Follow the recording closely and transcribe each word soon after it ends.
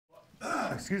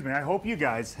excuse me, I hope you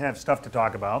guys have stuff to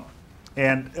talk about.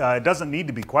 And it doesn't need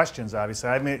to be questions, obviously.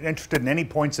 I'm interested in any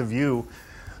points of view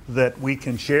that we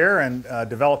can share and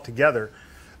develop together.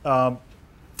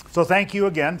 So thank you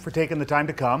again for taking the time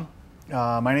to come.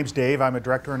 My name's Dave. I'm a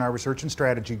director in our research and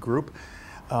strategy group.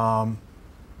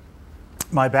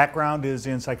 My background is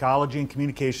in psychology and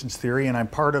communications theory, and I'm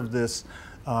part of this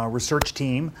research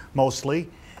team, mostly,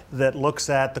 that looks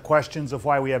at the questions of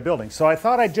why we have buildings. So I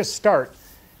thought I'd just start,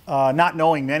 not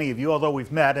knowing many of you, although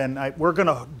we've met, and we're going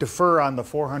to defer on the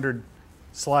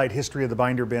 400-slide history of the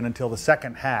binder bin until the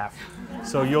second half.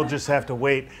 So you'll just have to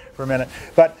wait for a minute.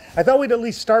 But I thought we'd at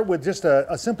least start with just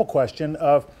a simple question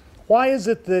of why is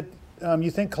it that you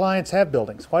think clients have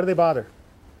buildings? Why do they bother?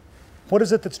 What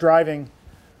is it that's driving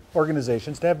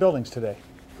organizations to have buildings today?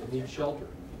 They need shelter.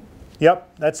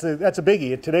 Yep, that's a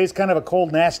biggie. Today's kind of a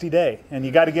cold, nasty day, and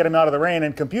you got to get them out of the rain,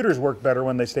 and computers work better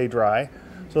when they stay dry,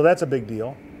 so that's a big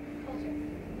deal. Culture.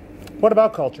 What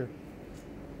about culture?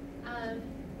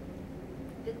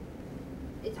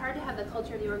 It's hard to have the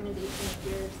culture of the organization if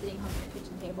you're sitting home at the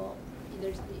kitchen table.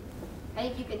 I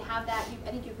think you can have that. I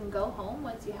think you can go home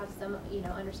once you have some,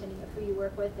 understanding of who you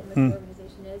work with and what the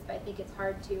organization is. But I think it's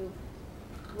hard to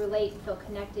relate and feel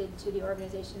connected to the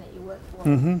organization that you work for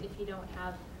if you don't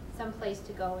have some place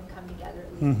to go and come together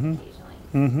at least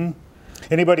occasionally.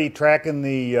 Anybody tracking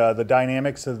the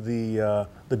dynamics of the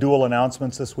dual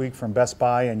announcements this week from Best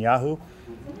Buy and Yahoo?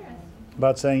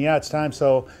 About saying, yeah, it's time.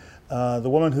 So the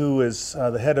woman who is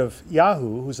the head of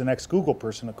Yahoo, who's an ex-Google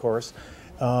person, of course,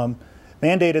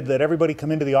 mandated that everybody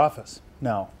come into the office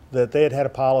now, that they had a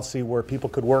policy where people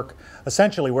could work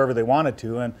essentially wherever they wanted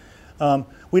to. And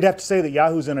we'd have to say that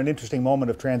Yahoo's in an interesting moment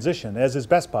of transition, as is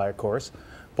Best Buy, of course.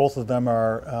 Both of them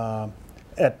are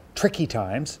at tricky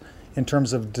times in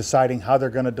terms of deciding how they're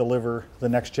going to deliver the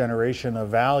next generation of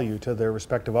value to their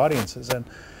respective audiences.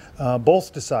 And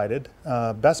both decided,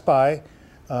 Best Buy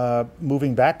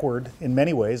moving backward in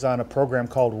many ways on a program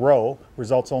called ROWE,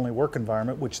 Results Only Work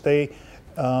Environment, which they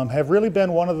have really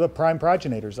been one of the prime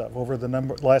progenitors of over the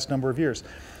last number of years.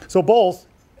 So both,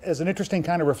 as an interesting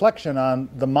kind of reflection on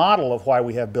the model of why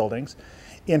we have buildings,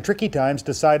 in tricky times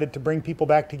decided to bring people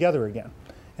back together again.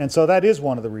 And so that is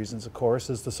one of the reasons, of course,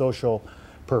 is the social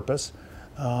purpose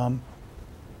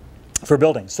for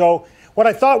buildings. So what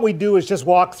I thought we'd do is just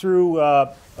walk through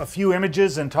a few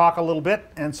images and talk a little bit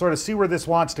and sort of see where this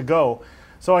wants to go.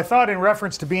 So I thought in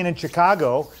reference to being in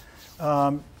Chicago,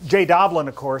 Jay Doblin,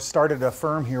 of course, started a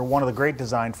firm here, one of the great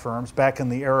design firms, back in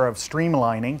the era of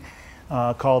streamlining,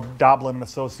 called Doblin and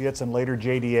Associates and later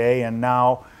JDA, and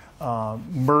now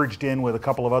merged in with a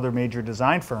couple of other major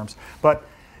design firms. But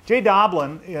Jay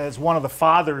Doblin is one of the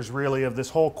fathers, really, of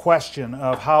this whole question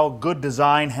of how good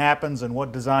design happens and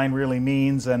what design really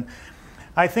means. And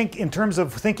I think in terms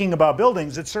of thinking about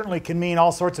buildings, it certainly can mean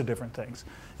all sorts of different things.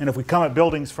 And if we come at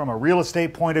buildings from a real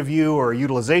estate point of view or a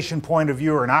utilization point of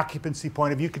view or an occupancy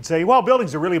point of view, you could say, well,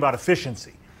 buildings are really about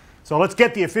efficiency. So let's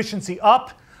get the efficiency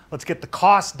up, let's get the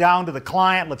cost down to the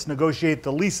client, let's negotiate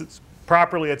the leases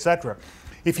properly, etc.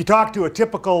 If you talk to a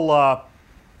typical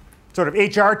sort of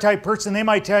HR type person, they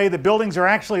might tell you that buildings are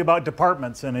actually about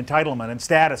departments and entitlement and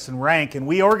status and rank, and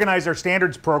we organize our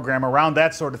standards program around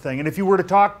that sort of thing. And if you were to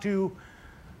talk to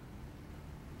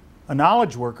a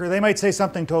knowledge worker, they might say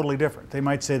something totally different. They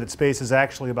might say that space is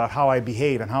actually about how I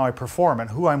behave and how I perform and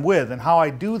who I'm with and how I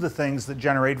do the things that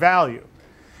generate value.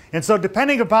 And so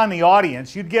depending upon the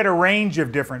audience, you'd get a range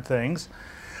of different things.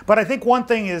 But I think one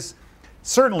thing is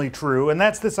certainly true, and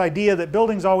that's this idea that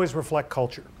buildings always reflect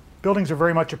culture. Buildings are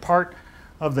very much a part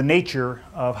of the nature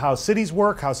of how cities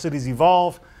work, how cities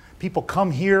evolve. People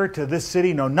come here to this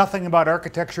city, know nothing about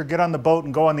architecture, get on the boat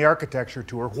and go on the architecture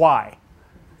tour. Why?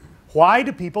 Why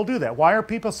do people do that? Why are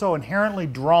people so inherently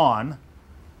drawn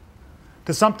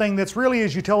to something that's really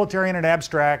as utilitarian and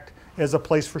abstract as a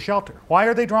place for shelter? Why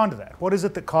are they drawn to that? What is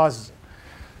it that causes it?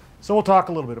 So we'll talk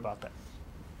a little bit about that.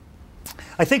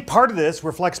 I think part of this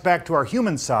reflects back to our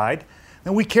human side,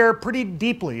 and we care pretty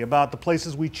deeply about the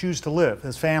places we choose to live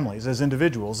as families, as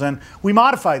individuals. And we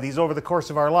modify these over the course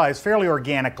of our lives fairly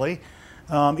organically.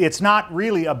 It's not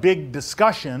really a big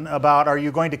discussion about are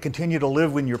you going to continue to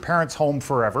live in your parents' home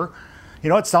forever.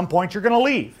 At some point you're going to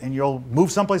leave and you'll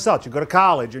move someplace else. You go to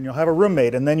college and you'll have a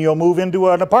roommate, and then you'll move into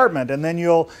an apartment, and then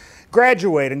you'll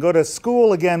graduate and go to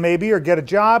school again maybe, or get a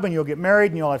job, and you'll get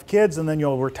married and you'll have kids, and then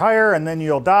you'll retire, and then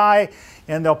you'll die.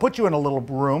 And they'll put you in a little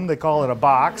room, they call it a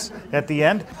box, at the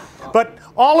end. But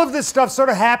all of this stuff sort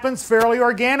of happens fairly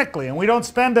organically, and we don't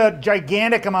spend a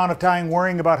gigantic amount of time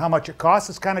worrying about how much it costs.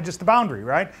 It's kind of just a boundary,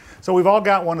 right? So we've all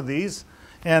got one of these,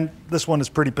 and this one is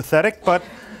pretty pathetic, but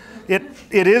it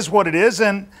is what it is.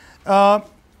 And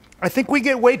I think we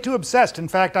get way too obsessed. In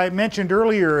fact, I mentioned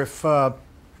earlier if an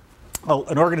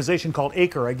organization called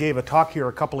ACRE, I gave a talk here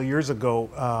a couple of years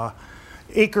ago.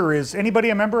 ACRE is, anybody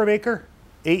a member of ACRE?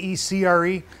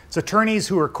 AECRE. It's attorneys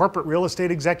who are corporate real estate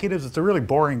executives. It's a really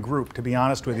boring group, to be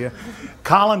honest with you.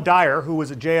 Colin Dyer, who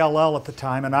was at JLL at the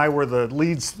time, and I were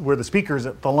the speakers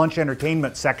at the lunch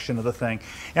entertainment section of the thing.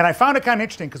 And I found it kind of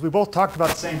interesting because we both talked about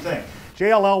the same thing.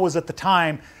 JLL was at the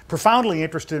time profoundly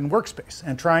interested in workspace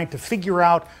and trying to figure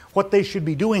out what they should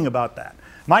be doing about that.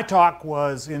 My talk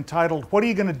was entitled, "What are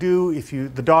you going to do if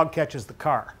the dog catches the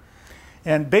car?"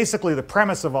 And basically the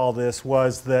premise of all this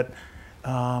was that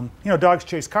dogs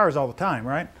chase cars all the time,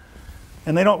 right?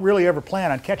 And they don't really ever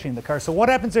plan on catching the car. So what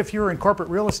happens if you're in corporate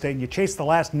real estate and you chase the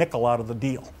last nickel out of the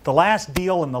deal? The last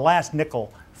deal and the last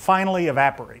nickel finally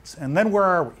evaporates. And then where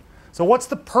are we? So what's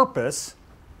the purpose?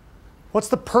 What's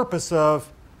the purpose of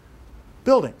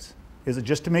buildings? Is it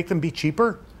just to make them be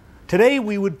cheaper? Today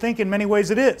we would think in many ways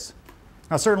it is.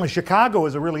 Now certainly Chicago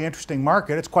is a really interesting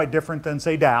market. It's quite different than,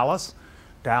 say, Dallas.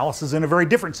 Dallas is in a very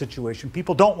different situation.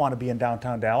 People don't want to be in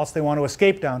downtown Dallas. They want to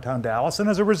escape downtown Dallas. And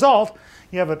as a result,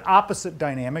 you have an opposite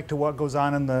dynamic to what goes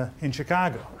on in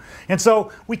Chicago. And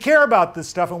so we care about this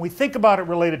stuff and we think about it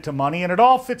related to money, and it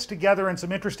all fits together in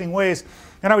some interesting ways.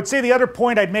 And I would say the other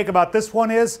point I'd make about this one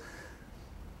is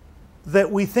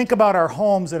that we think about our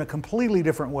homes in a completely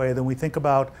different way than we think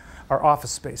about our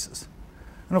office spaces.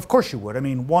 And of course you would. I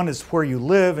mean, one is where you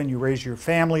live and you raise your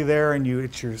family there, and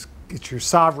it's your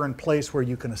sovereign place where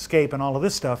you can escape and all of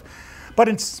this stuff. But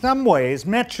in some ways,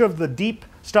 much of the deep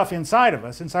stuff inside of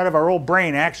us, inside of our old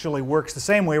brain, actually works the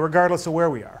same way regardless of where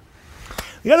we are.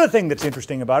 The other thing that's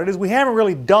interesting about it is we haven't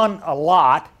really done a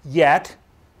lot yet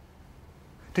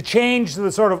to change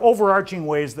the sort of overarching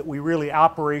ways that we really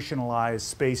operationalize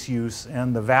space use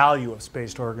and the value of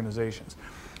space to organizations.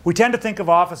 We tend to think of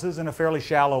offices in a fairly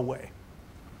shallow way.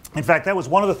 In fact, that was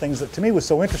one of the things that to me was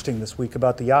so interesting this week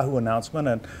about the Yahoo announcement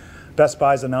and Best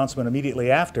Buy's announcement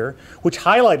immediately after, which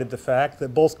highlighted the fact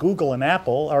that both Google and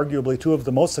Apple, arguably two of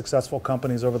the most successful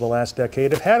companies over the last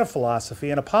decade, have had a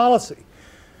philosophy and a policy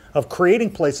of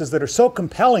creating places that are so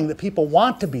compelling that people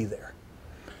want to be there.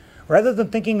 Rather than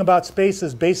thinking about space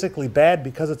as basically bad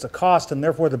because it's a cost and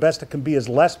therefore the best it can be is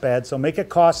less bad, so make it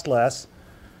cost less,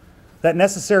 that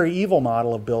necessary evil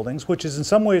model of buildings, which is in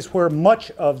some ways where much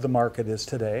of the market is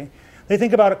today, they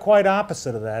think about it quite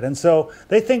opposite of that. And so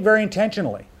they think very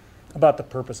intentionally about the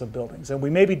purpose of buildings. And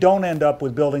we maybe don't end up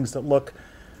with buildings that look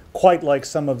quite like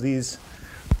some of these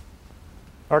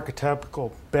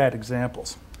archetypical bad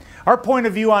examples. Our point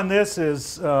of view on this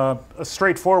is a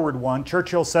straightforward one.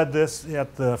 Churchill said this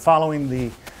following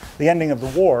the ending of the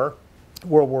war,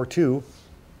 World War II.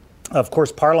 Of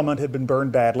course, Parliament had been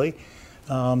burned badly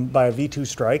by a V2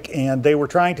 strike, and they were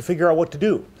trying to figure out what to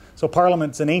do. So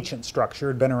Parliament's an ancient structure,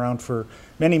 had been around for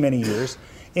many, many years,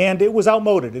 and it was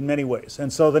outmoded in many ways.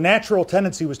 And so the natural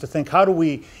tendency was to think, how do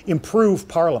we improve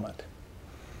Parliament?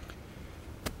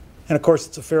 And of course,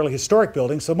 it's a fairly historic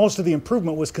building, so most of the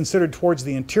improvement was considered towards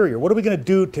the interior. What are we going to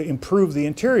do to improve the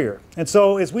interior? And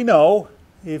so, as we know,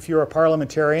 if you're a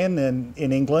parliamentarian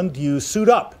in England, you suit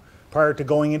up prior to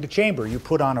going into chamber. You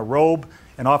put on a robe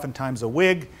and oftentimes a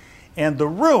wig. And the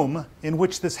room in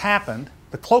which this happened,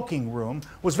 the cloaking room,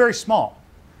 was very small.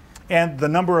 And the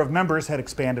number of members had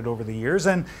expanded over the years,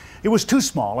 and it was too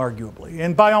small, arguably,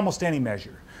 and by almost any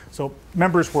measure. So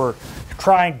members were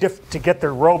trying to get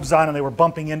their robes on, and they were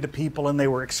bumping into people, and they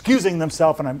were excusing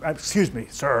themselves, and excuse me,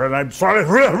 sir, and I'm sorry.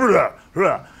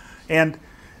 And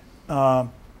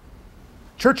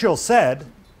Churchill said,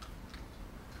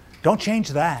 don't change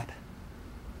that.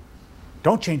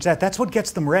 Don't change that. That's what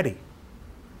gets them ready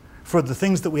for the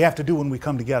things that we have to do when we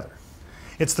come together.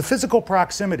 It's the physical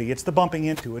proximity, it's the bumping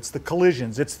into, it's the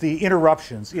collisions, it's the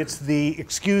interruptions, it's the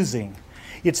excusing.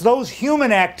 It's those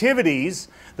human activities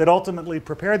that ultimately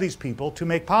prepare these people to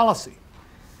make policy.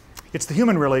 It's the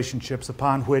human relationships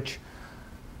upon which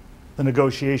the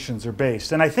negotiations are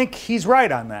based. And I think he's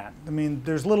right on that. I mean,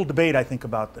 there's little debate, I think,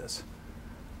 about this.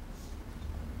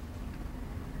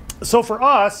 So for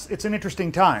us, it's an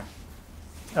interesting time.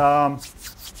 Let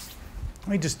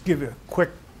me just give you a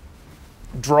quick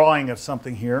drawing of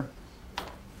something here.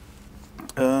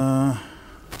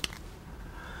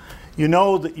 You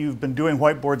know that you've been doing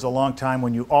whiteboards a long time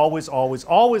when you always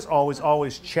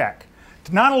check.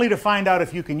 Not only to find out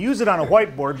if you can use it on a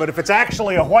whiteboard, but if it's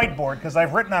actually a whiteboard, because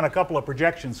I've written on a couple of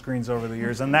projection screens over the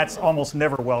years, and that's almost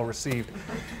never well received.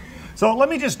 So let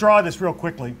me just draw this real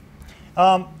quickly.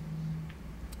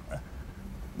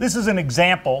 This is an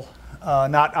example,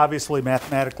 not obviously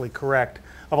mathematically correct,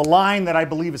 of a line that I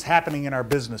believe is happening in our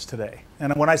business today.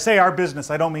 And when I say our business,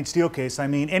 I don't mean Steelcase. I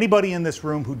mean anybody in this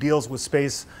room who deals with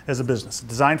space as a business.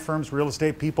 Design firms, real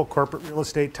estate people, corporate real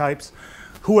estate types,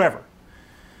 whoever.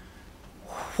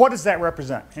 What does that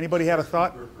represent? Anybody have a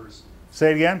thought? Per person.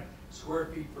 Say it again. Square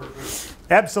feet per person.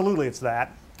 Absolutely, it's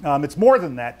that. It's more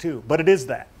than that too, but it is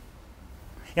that.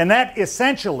 And that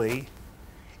essentially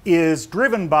is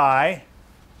driven by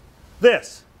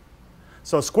this.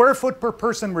 So square foot per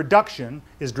person reduction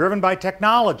is driven by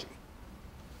technology.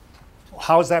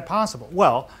 How is that possible?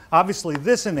 Well, obviously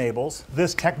this enables,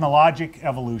 this technologic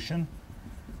evolution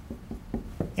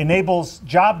enables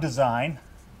job design,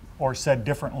 or said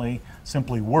differently,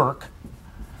 simply work,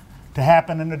 to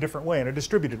happen in a different way, in a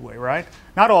distributed way, right?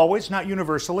 Not always, not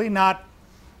universally, not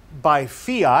by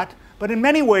fiat, but in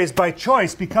many ways by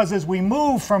choice, because as we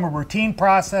move from a routine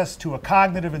process to a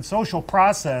cognitive and social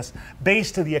process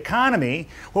based to the economy,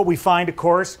 what we find, of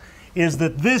course, is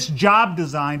that this job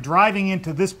design driving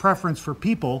into this preference for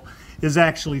people is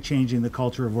actually changing the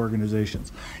culture of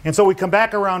organizations. And so we come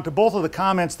back around to both of the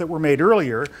comments that were made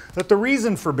earlier, that the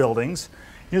reason for buildings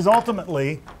is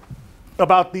ultimately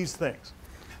about these things.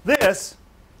 This,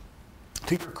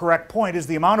 to your correct point, is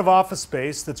the amount of office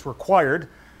space that's required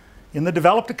in the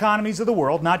developed economies of the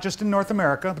world, not just in North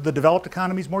America, but the developed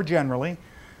economies more generally,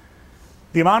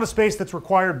 the amount of space that's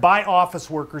required by office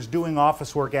workers doing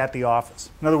office work at the office.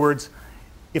 In other words,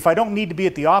 if I don't need to be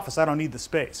at the office, I don't need the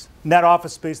space. Net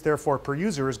office space, therefore, per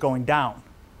user is going down,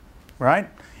 right?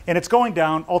 And it's going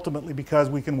down ultimately because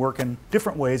we can work in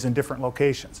different ways in different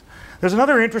locations. There's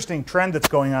another interesting trend that's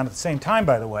going on at the same time,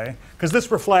 by the way, because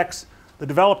this reflects the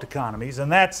developed economies,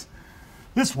 and that's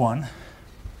this one,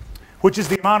 which is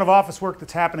the amount of office work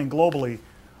that's happening globally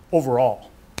overall.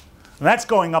 And that's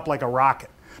going up like a rocket.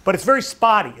 But it's very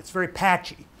spotty, it's very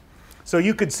patchy. So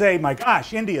you could say, my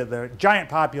gosh, India, the giant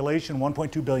population,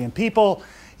 1.2 billion people,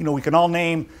 you know, we can all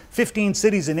name 15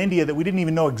 cities in India that we didn't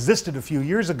even know existed a few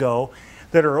years ago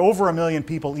that are over 1 million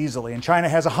people easily, and China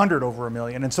has 100 over 1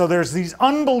 million. And so there's these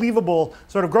unbelievable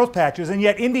sort of growth patches, and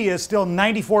yet India is still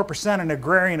 94% an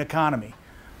agrarian economy.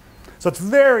 So it's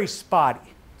very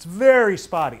spotty. It's very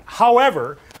spotty.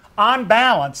 However, on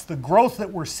balance, the growth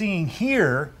that we're seeing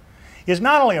here is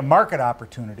not only a market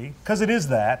opportunity, because it is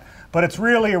that, but it's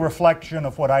really a reflection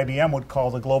of what IBM would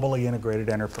call the globally integrated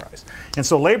enterprise. And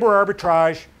so labor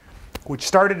arbitrage, which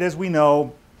started, as we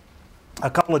know, a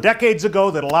couple of decades ago,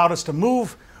 that allowed us to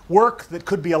move work that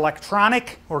could be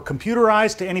electronic or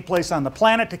computerized to any place on the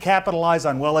planet to capitalize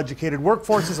on well-educated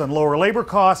workforces and lower labor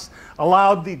costs,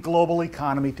 allowed the global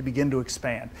economy to begin to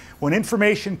expand. When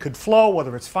information could flow,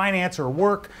 whether it's finance or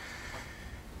work,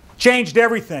 changed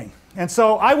everything. And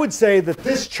so I would say that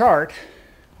this chart,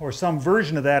 or some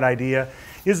version of that idea,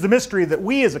 is the mystery that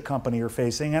we as a company are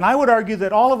facing, and I would argue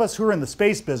that all of us who are in the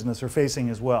space business are facing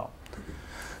as well.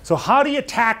 So how do you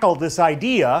tackle this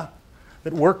idea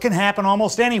that work can happen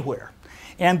almost anywhere,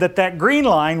 and that green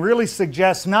line really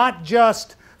suggests not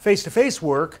just face-to-face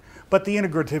work, but the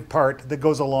integrative part that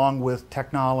goes along with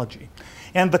technology,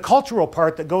 and the cultural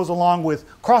part that goes along with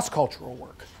cross-cultural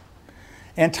work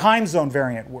and time zone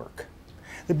variant work.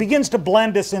 It begins to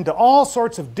blend us into all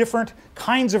sorts of different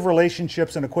kinds of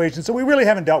relationships and equations that we really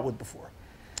haven't dealt with before.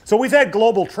 So we've had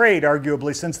global trade,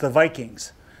 arguably, since the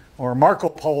Vikings, or Marco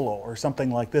Polo, or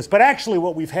something like this. But actually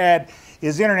what we've had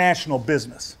is international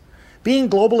business. Being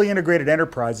globally integrated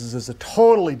enterprises is a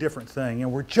totally different thing,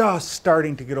 and we're just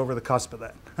starting to get over the cusp of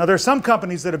that. Now, there are some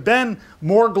companies that have been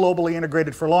more globally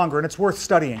integrated for longer, and it's worth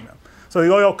studying them. So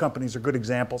the oil companies are good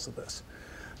examples of this.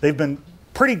 They've been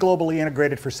pretty globally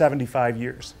integrated for 75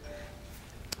 years.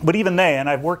 But even they, and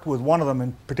I've worked with one of them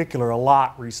in particular a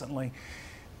lot recently,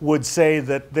 would say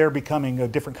that they're becoming a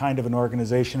different kind of an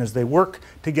organization as they work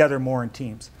together more in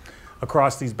teams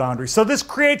across these boundaries. So this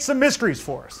creates some mysteries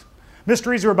for us.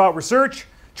 Mysteries are about research.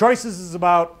 Choices is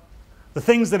about the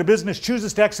things that a business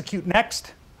chooses to execute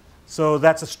next. So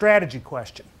that's a strategy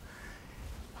question.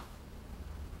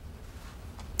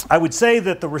 I would say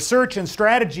that the research and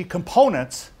strategy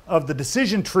components of the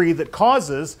decision tree that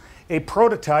causes a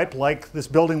prototype like this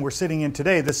building we're sitting in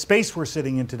today, this space we're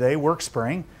sitting in today,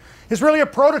 Workspring, is really a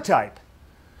prototype.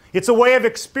 It's a way of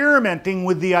experimenting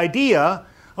with the idea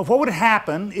of what would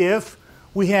happen if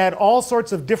we had all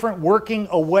sorts of different working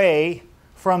away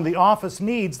from the office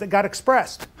needs that got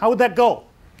expressed. How would that go?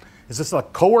 Is this a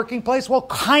co-working place? Well,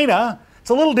 kinda. It's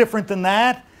a little different than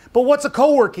that. But what's a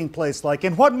co-working place like?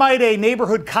 And what might a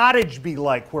neighborhood cottage be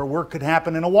like where work could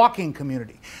happen in a walking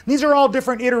community? And these are all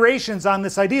different iterations on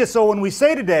this idea. So when we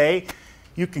say today,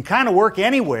 you can kind of work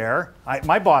anywhere.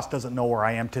 My boss doesn't know where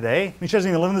I am today. I mean, she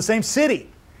doesn't even live in the same city.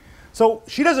 So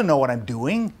she doesn't know what I'm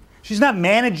doing. She's not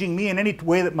managing me in any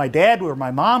way that my dad or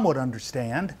my mom would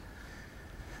understand.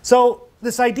 So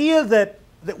this idea that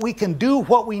we can do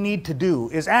what we need to do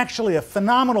is actually a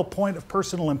phenomenal point of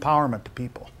personal empowerment to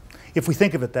people, if we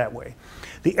think of it that way.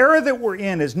 The era that we're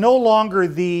in is no longer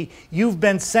the you've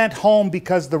been sent home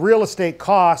because the real estate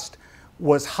cost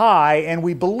was high and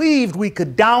we believed we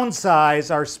could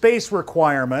downsize our space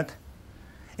requirement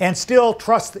and still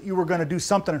trust that you were going to do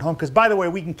something at home, because by the way,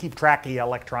 we can keep track of you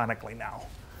electronically now.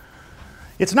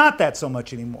 It's not that so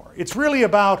much anymore. It's really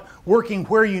about working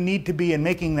where you need to be and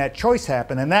making that choice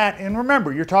happen. And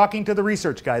remember, you're talking to the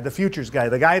research guy, the futures guy,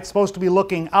 the guy that's supposed to be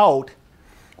looking out.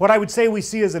 What I would say we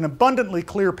see as an abundantly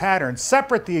clear pattern,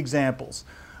 separate the examples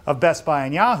of Best Buy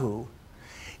and Yahoo,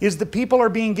 is that people are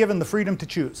being given the freedom to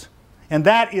choose. And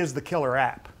that is the killer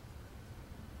app.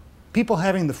 People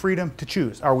having the freedom to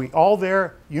choose. Are we all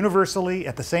there universally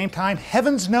at the same time?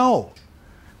 Heavens no.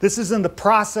 This is in the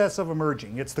process of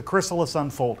emerging. It's the chrysalis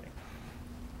unfolding.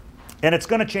 And it's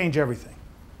going to change everything,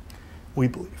 we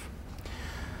believe.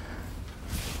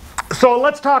 So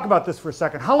let's talk about this for a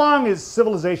second. How long has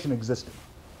civilization existed?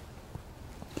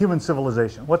 Human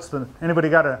civilization. Anybody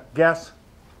got a guess?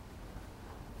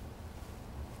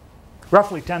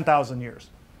 Roughly 10,000 years.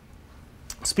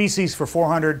 Species for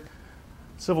 400,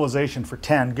 civilization for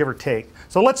 10, give or take.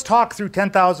 So let's talk through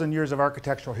 10,000 years of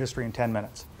architectural history in 10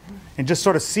 minutes. And just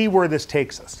sort of see where this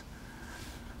takes us.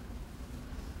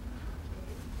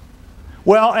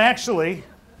 Well, actually,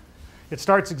 it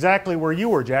starts exactly where you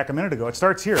were, Jack, a minute ago. It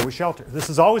starts here with shelter. This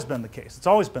has always been the case. It's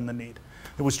always been the need.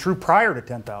 It was true prior to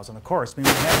 10,000, of course. I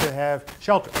mean, we had to have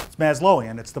shelter. It's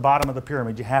Maslowian. It's the bottom of the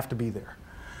pyramid. You have to be there.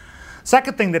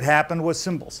 Second thing that happened was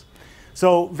symbols.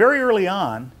 So very early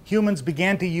on, humans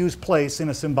began to use place in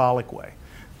a symbolic way,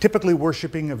 typically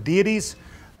worshiping of deities,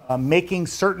 making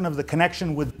certain of the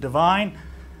connection with the divine.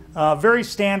 Very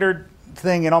standard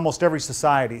thing in almost every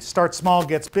society. Starts small,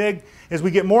 gets big. As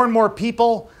we get more and more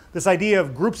people, this idea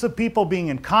of groups of people being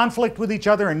in conflict with each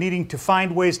other and needing to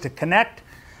find ways to connect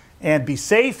and be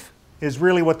safe is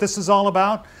really what this is all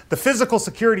about. The physical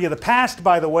security of the past,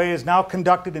 by the way, is now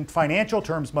conducted in financial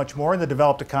terms much more in the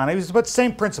developed economies, but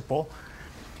same principle.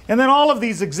 And then all of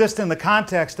these exist in the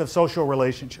context of social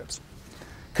relationships,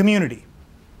 community.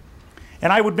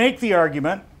 And I would make the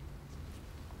argument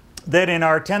that in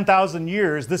our 10,000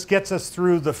 years, this gets us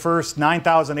through the first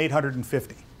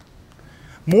 9,850.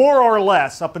 More or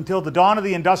less, up until the dawn of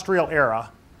the industrial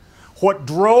era, what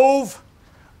drove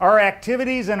our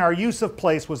activities and our use of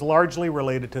place was largely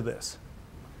related to this.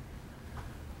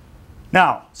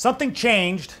 Now, something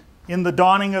changed in the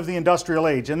dawning of the industrial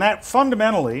age, and that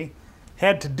fundamentally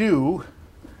had to do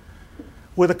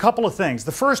with a couple of things.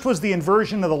 The first was the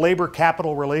inversion of the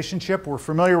labor-capital relationship. We're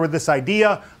familiar with this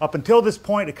idea. Up until this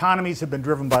point, economies have been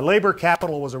driven by labor.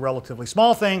 Capital was a relatively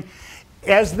small thing.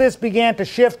 As this began to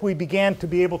shift, we began to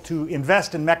be able to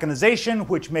invest in mechanization,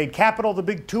 which made capital the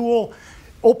big tool,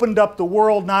 opened up the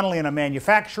world not only in a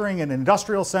manufacturing and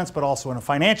industrial sense, but also in a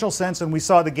financial sense, and we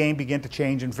saw the game begin to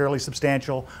change in fairly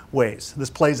substantial ways. This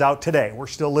plays out today. We're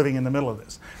still living in the middle of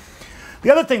this. The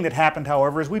other thing that happened,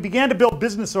 however, is we began to build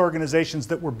business organizations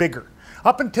that were bigger.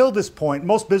 Up until this point,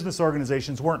 most business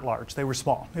organizations weren't large. They were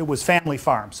small. It was family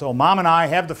farms. So Mom and I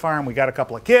have the farm. We got a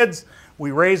couple of kids.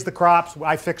 We raise the crops.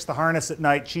 I fix the harness at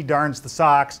night. She darns the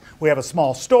socks. We have a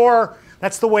small store.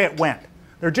 That's the way it went.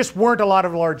 There just weren't a lot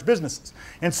of large businesses.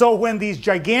 And so when these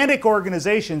gigantic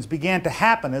organizations began to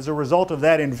happen as a result of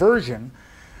that inversion,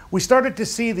 we started to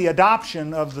see the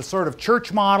adoption of the sort of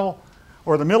church model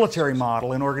or the military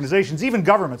model in organizations. Even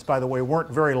governments, by the way,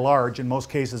 weren't very large in most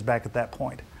cases back at that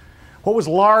point. What was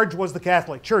large was the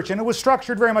Catholic Church, and it was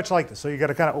structured very much like this. So you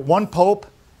got a kind of one pope.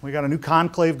 We got a new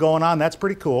conclave going on. That's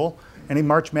pretty cool. Any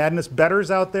March Madness bettors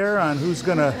out there on who's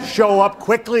going to show up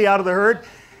quickly out of the herd?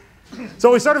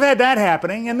 So we sort of had that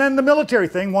happening. And then the military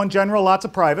thing, one general, lots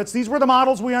of privates. These were the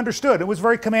models we understood. It was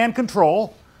very command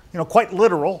control, quite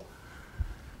literal.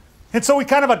 And so we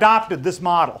kind of adopted this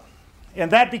model. And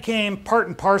that became part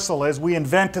and parcel as we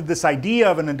invented this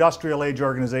idea of an industrial age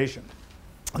organization.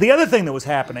 The other thing that was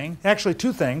happening, actually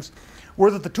two things, were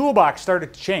that the toolbox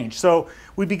started to change. So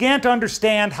we began to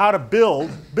understand how to build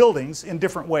buildings in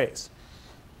different ways.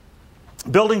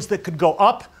 Buildings that could go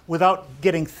up without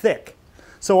getting thick.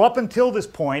 So up until this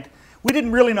point, we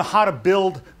didn't really know how to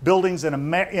build buildings in a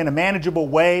manageable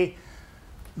way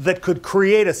that could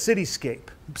create a cityscape.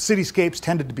 Cityscapes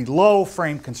tended to be low,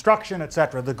 frame construction,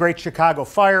 etc. The Great Chicago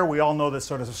Fire, we all know this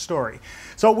sort of story.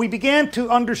 So we began to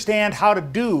understand how to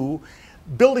do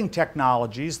building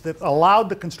technologies that allowed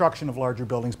the construction of larger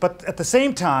buildings. But at the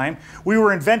same time, we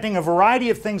were inventing a variety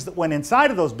of things that went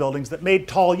inside of those buildings that made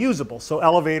tall usable. So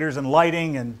elevators and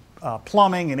lighting and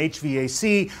plumbing and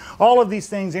HVAC, all of these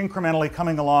things incrementally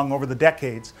coming along over the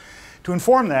decades to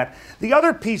inform that. The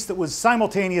other piece that was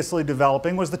simultaneously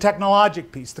developing was the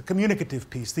technologic piece, the communicative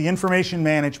piece, the information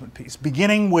management piece,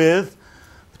 beginning with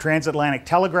the transatlantic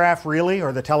telegraph, really,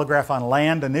 or the telegraph on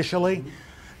land initially,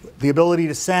 the ability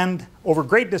to send over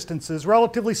great distances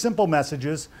relatively simple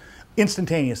messages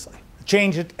instantaneously.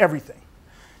 Changed everything.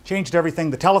 Changed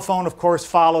everything. The telephone, of course,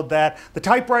 followed that. The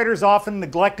typewriter is often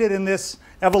neglected in this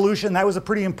evolution. That was a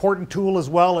pretty important tool as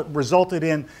well. It resulted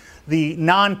in the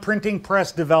non-printing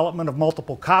press development of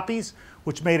multiple copies,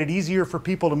 which made it easier for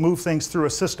people to move things through a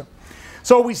system.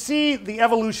 So we see the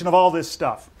evolution of all this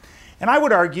stuff. And I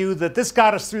would argue that this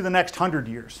got us through the next 100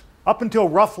 years, up until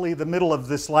roughly the middle of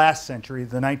this last century,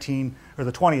 the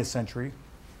 20th century,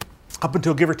 up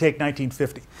until give or take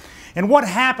 1950. And what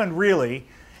happened really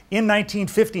in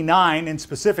 1959 in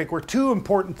specific were two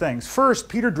important things. First,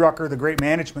 Peter Drucker, the great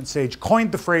management sage,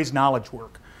 coined the phrase knowledge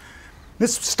work.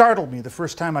 This startled me the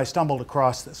first time I stumbled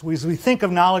across this. We think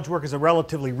of knowledge work as a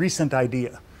relatively recent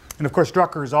idea. And of course,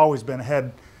 Drucker has always been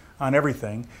ahead on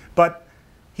everything. But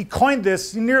he coined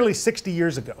this nearly 60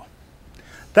 years ago.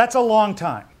 That's a long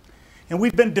time. And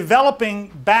we've been developing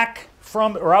back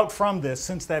from or out from this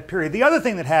since that period. The other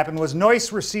thing that happened was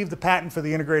Noyce received the patent for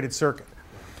the integrated circuit,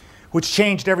 which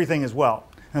changed everything as well.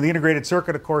 And the integrated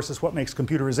circuit, of course, is what makes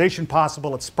computerization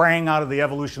possible. It sprang out of the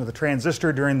evolution of the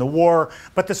transistor during the war.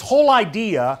 But this whole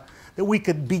idea that we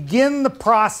could begin the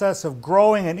process of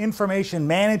growing an information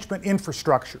management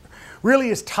infrastructure really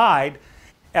is tied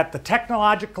at the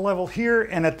technological level here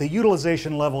and at the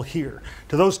utilization level here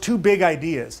to those two big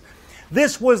ideas.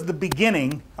 This was the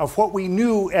beginning of what we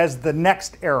knew as the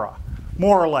next era,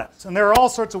 more or less. And there are all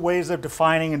sorts of ways of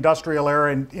defining industrial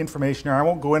era and information era. I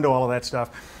won't go into all of that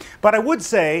stuff. But I would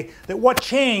say that what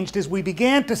changed is we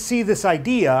began to see this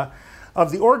idea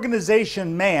of the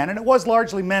organization man, and it was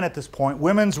largely men at this point.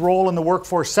 Women's role in the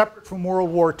workforce, separate from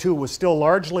World War II, was still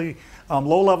largely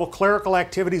low-level clerical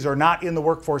activities or not in the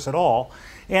workforce at all.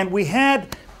 And we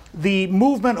had the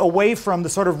movement away from the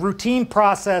sort of routine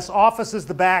process, offices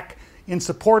the back, in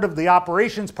support of the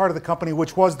operations part of the company,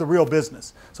 which was the real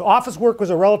business. So office work was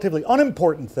a relatively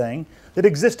unimportant thing that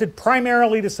existed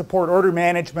primarily to support order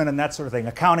management and that sort of thing,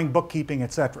 accounting, bookkeeping,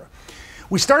 etc.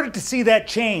 We started to see that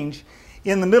change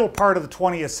in the middle part of the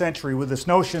 20th century with this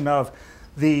notion of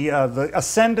the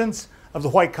ascendance of the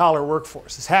white-collar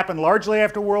workforce. This happened largely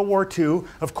after World War II.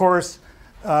 Of course,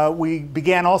 we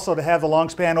began also to have the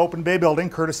long-span open bay building,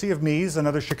 courtesy of Mies,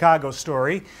 another Chicago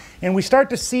story. And we start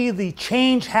to see the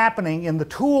change happening in the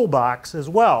toolbox as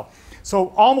well. So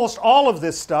almost all of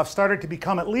this stuff started to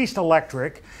become at least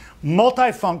electric,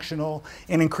 multifunctional,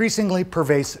 and increasingly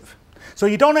pervasive. So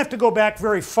you don't have to go back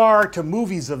very far to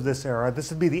movies of this era.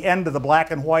 This would be the end of the black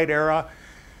and white era.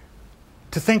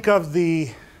 To think of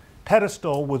the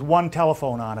pedestal with one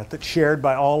telephone on it that's shared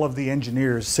by all of the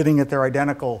engineers sitting at their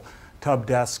identical tub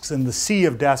desks in the sea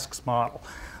of desks model.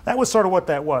 That was sort of what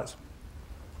that was.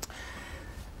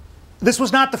 This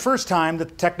was not the first time that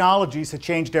the technologies had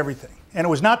changed everything. And it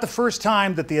was not the first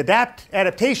time that the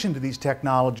adaptation to these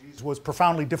technologies was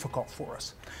profoundly difficult for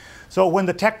us. So when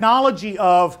the technology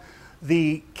of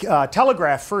the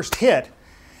telegraph first hit,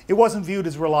 it wasn't viewed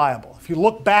as reliable. If you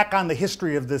look back on the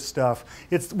history of this stuff,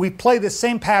 we play this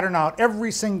same pattern out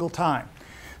every single time.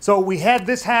 So we had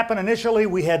this happen initially,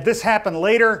 we had this happen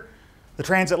later. The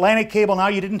transatlantic cable, now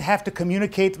you didn't have to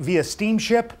communicate via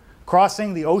steamship,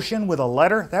 crossing the ocean with a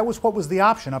letter. That was what was the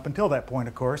option up until that point,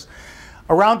 of course.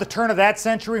 Around the turn of that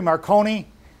century, Marconi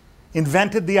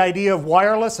invented the idea of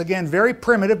wireless. Again, very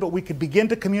primitive, but we could begin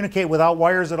to communicate without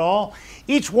wires at all.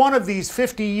 Each one of these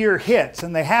 50-year hits,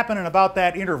 and they happen in about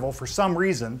that interval for some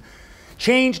reason,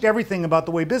 changed everything about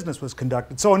the way business was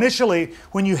conducted. So initially,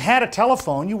 when you had a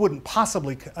telephone, you wouldn't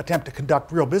possibly attempt to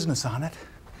conduct real business on it.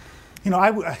 You know,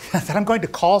 that I'm going to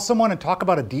call someone and talk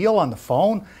about a deal on the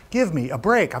phone? Give me a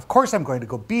break. Of course I'm going to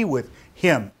go be with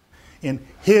him in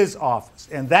his office.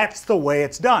 And that's the way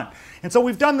it's done. And so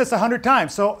we've done this 100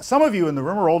 times. So some of you in the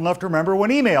room are old enough to remember when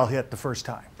email hit the first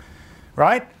time,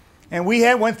 right? And we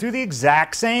went through the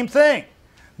exact same thing.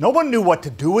 No one knew what to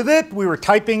do with it. We were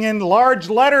typing in large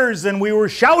letters and we were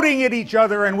shouting at each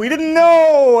other and we didn't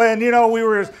know. And, you know, we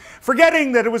were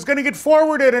forgetting that it was going to get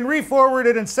forwarded and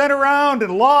re-forwarded and sent around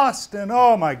and lost. And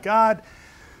oh my God,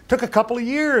 it took a couple of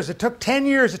years. It took 10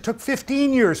 years. It took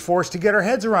 15 years for us to get our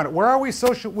heads around it. Where are we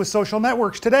with social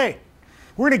networks today?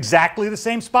 We're in exactly the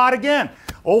same spot again.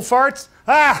 Old farts,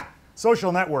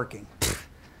 social networking.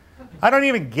 I don't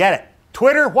even get it.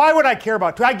 Twitter, why would I care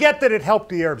about Twitter? I get that it helped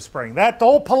the Arab Spring. The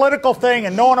whole political thing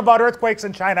and knowing about earthquakes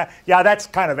in China, yeah, that's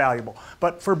kind of valuable.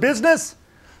 But for business,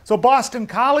 So Boston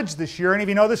College this year, any of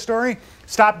you know this story,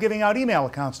 stopped giving out email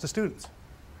accounts to students.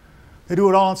 They do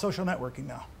it all on social networking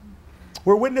now.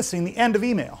 We're witnessing the end of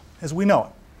email as we know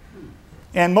it.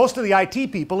 And most of the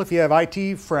IT people, if you have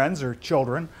IT friends or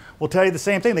children, will tell you the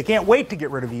same thing. They can't wait to get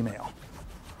rid of email.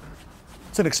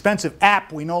 It's an expensive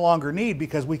app we no longer need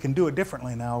because we can do it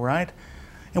differently now, right?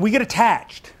 And we get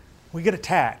attached. We get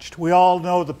attached. We all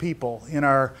know the people in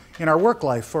our work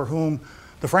life for whom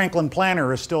the Franklin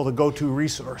Planner is still the go-to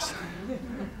resource,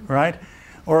 right?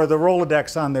 Or the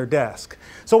Rolodex on their desk.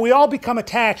 So we all become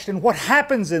attached, and what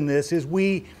happens in this is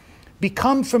we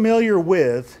become familiar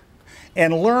with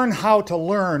and learn how to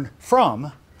learn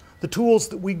from the tools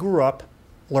that we grew up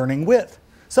learning with.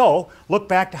 So look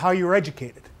back to how you were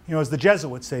educated. You know, as the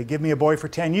Jesuits say, give me a boy for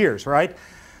 10 years, right?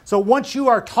 So once you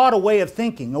are taught a way of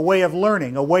thinking, a way of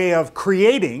learning, a way of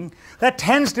creating, that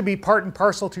tends to be part and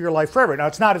parcel to your life forever. Now,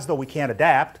 it's not as though we can't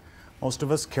adapt. Most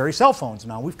of us carry cell phones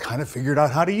now. We've kind of figured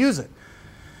out how to use it.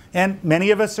 And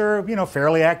many of us are, you know,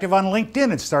 fairly active on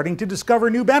LinkedIn and starting to discover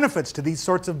new benefits to these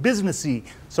sorts of businessy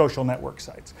social network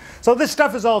sites. So this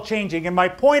stuff is all changing, and my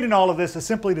point in all of this is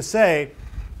simply to say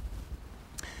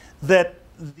that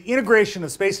the integration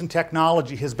of space and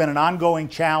technology has been an ongoing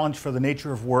challenge for the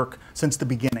nature of work since the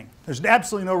beginning. There's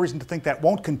absolutely no reason to think that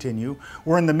won't continue.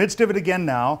 We're in the midst of it again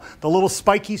now. The little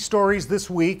spiky stories this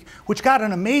week, which got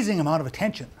an amazing amount of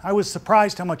attention. I was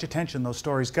surprised how much attention those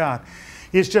stories got,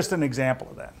 is just an example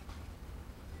of that.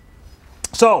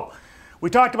 So, we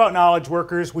talked about knowledge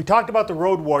workers. We talked about the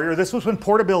road warrior. This was when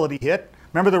portability hit.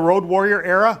 Remember the road warrior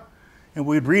era? And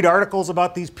we'd read articles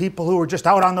about these people who were just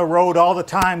out on the road all the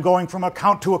time, going from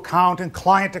account to account and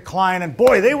client to client. And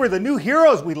boy, they were the new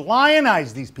heroes. We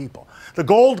lionized these people. The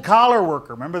gold collar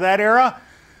worker, remember that era?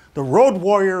 The road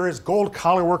warrior is gold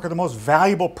collar worker, the most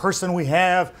valuable person we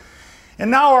have. And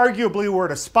now arguably we're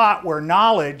at a spot where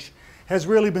knowledge has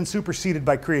really been superseded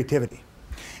by creativity.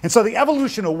 And so the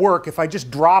evolution of work, if I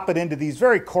just drop it into these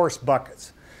very coarse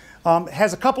buckets,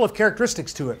 has a couple of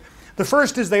characteristics to it. The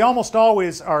first is they almost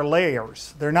always are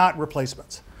layers. They're not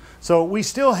replacements. So we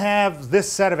still have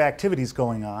this set of activities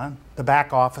going on, the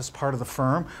back office part of the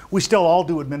firm. We still all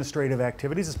do administrative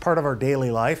activities as part of our daily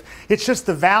life. It's just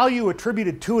the value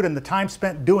attributed to it and the time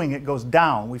spent doing it goes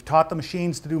down. We've taught the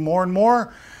machines to do more and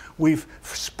more. We've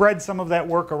spread some of that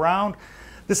work around.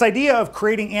 This idea of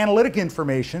creating analytic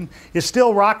information is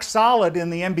still rock solid in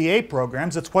the MBA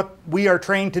programs. It's what we are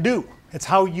trained to do. It's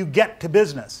how you get to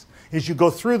business, is you go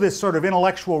through this sort of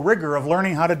intellectual rigor of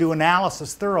learning how to do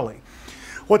analysis thoroughly.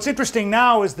 What's interesting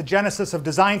now is the genesis of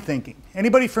design thinking.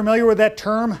 Anybody familiar with that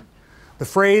term? The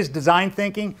phrase design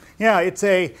thinking? Yeah, it's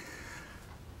it's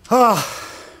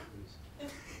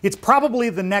probably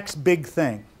the next big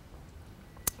thing.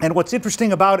 And what's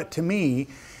interesting about it to me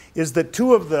is that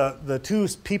two of the two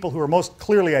people who are most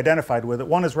clearly identified with it,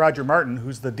 one is Roger Martin,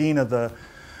 who's the dean of the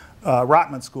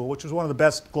Rotman School, which was one of the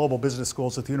best global business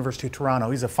schools at the University of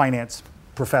Toronto. He's a finance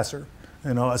professor,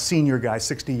 you know, a senior guy,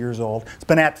 60 years old. He's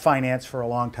been at finance for a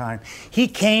long time. He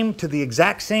came to the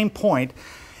exact same point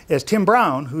as Tim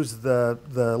Brown, who's the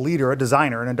leader, a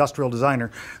designer, an industrial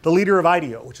designer, the leader of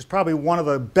IDEO, which is probably one of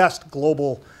the best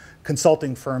global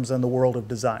consulting firms in the world of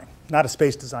design. Not a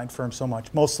space design firm so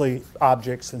much, mostly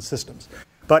objects and systems.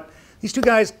 But these two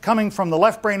guys coming from the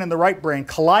left brain and the right brain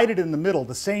collided in the middle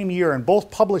the same year and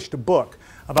both published a book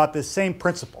about this same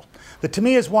principle that to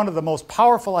me is one of the most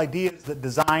powerful ideas that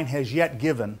design has yet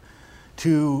given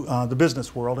to the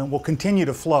business world and will continue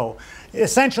to flow.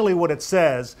 Essentially what it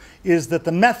says is that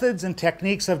the methods and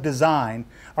techniques of design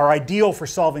are ideal for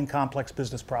solving complex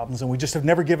business problems, and we just have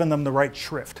never given them the right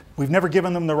shrift. We've never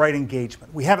given them the right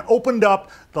engagement. We haven't opened up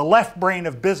the left brain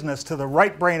of business to the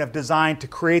right brain of design to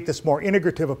create this more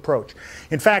integrative approach.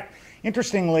 In fact,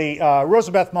 interestingly,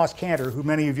 Rosabeth Moss-Kanter, who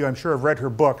many of you I'm sure have read her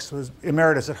books, was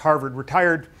emeritus at Harvard,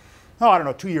 retired, I don't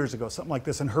know, 2 years ago, something like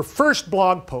this, and her first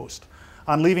blog post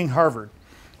on leaving Harvard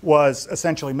was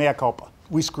essentially mea culpa.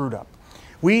 We screwed up.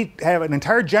 We have an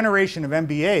entire generation of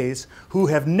MBAs who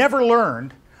have never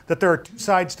learned that there are two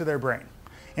sides to their brain.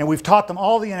 And we've taught them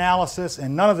all the analysis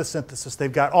and none of the synthesis.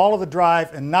 They've got all of the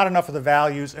drive and not enough of the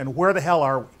values, and where the hell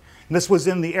are we? And this was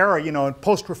in the era, you know,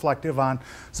 post-reflective on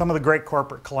some of the great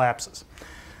corporate collapses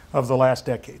of the last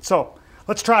decade. So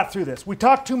let's trot through this. We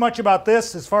talk too much about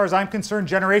this. As far as I'm concerned,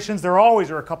 generations, there always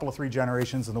are a couple of 3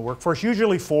 generations in the workforce,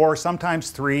 usually 4,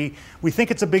 sometimes 3. We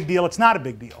think it's a big deal. It's not a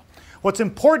big deal. What's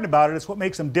important about it is what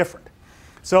makes them different.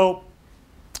 So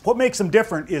what makes them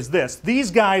different is this. These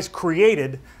guys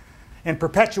created and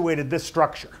perpetuated this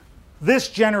structure. This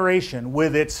generation,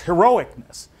 with its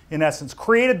heroicness, in essence,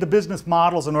 created the business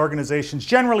models and organizations,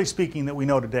 generally speaking, that we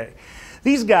know today.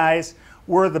 These guys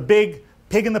were the big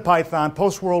pig in the python,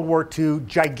 post-World War II,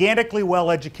 gigantically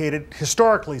well-educated,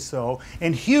 historically so,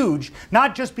 and huge,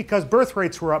 not just because birth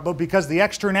rates were up, but because the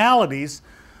externalities,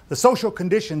 the social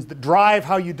conditions that drive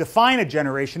how you define a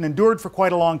generation, endured for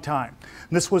quite a long time.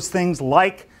 And this was things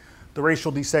like the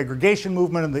racial desegregation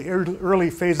movement and the early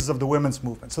phases of the women's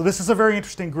movement. So this is a very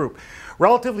interesting group.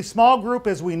 Relatively small group,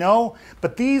 as we know,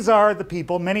 but these are the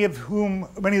people, many of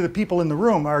the people in the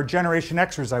room are Generation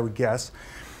Xers, I would guess,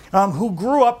 who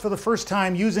grew up for the first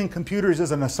time using computers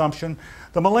as an assumption.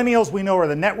 The millennials we know are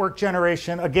the network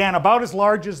generation, again, about as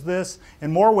large as this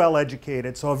and more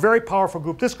well-educated, so a very powerful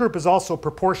group. This group is also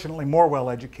proportionately more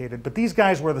well-educated, but these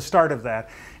guys were the start of that.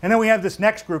 And then we have this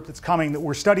next group that's coming that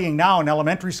we're studying now in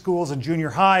elementary schools and junior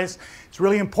highs. It's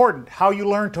really important. How you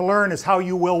learn to learn is how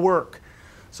you will work.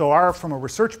 So from a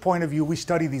research point of view, we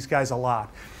study these guys a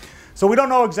lot. So we don't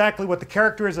know exactly what the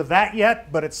character is of that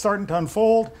yet, but it's starting to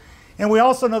unfold. And we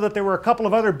also know that there were a couple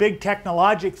of other big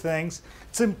technologic things.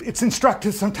 It's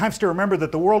instructive sometimes to remember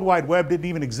that the World Wide Web didn't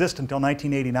even exist until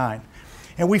 1989.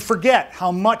 And we forget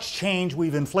how much change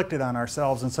we've inflicted on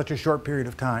ourselves in such a short period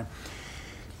of time.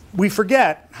 We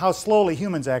forget how slowly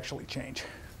humans actually change.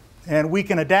 And we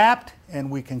can adapt,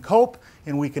 and we can cope,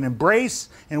 and we can embrace,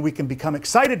 and we can become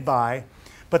excited by.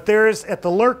 But there's, at the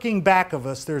lurking back of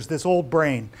us, there's this old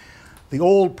brain, the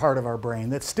old part of our brain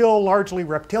that's still largely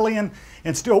reptilian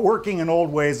and still working in old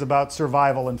ways about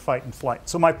survival and fight and flight.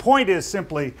 So my point is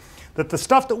simply that the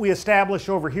stuff that we establish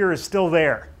over here is still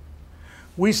there.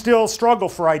 We still struggle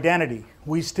for identity.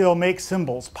 We still make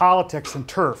symbols, politics and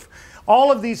turf. All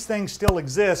of these things still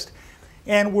exist,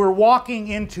 and we're walking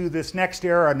into this next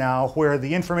era now where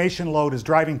the information load is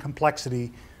driving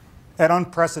complexity at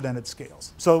unprecedented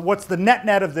scales. So what's the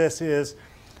net of this is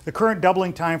the current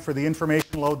doubling time for the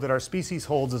information load that our species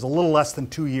holds is a little less than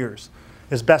 2 years,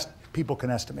 as best people can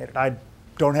estimate it. I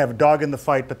don't have a dog in the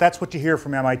fight, but that's what you hear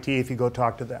from MIT if you go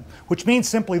talk to them. Which means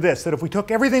simply this, that if we took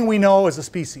everything we know as a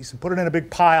species and put it in a big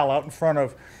pile out in front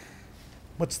of,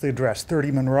 what's the address,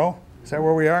 30 Monroe? Is that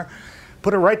where we are?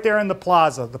 Put it right there in the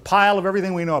plaza, the pile of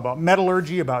everything we know about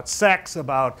metallurgy, about sex,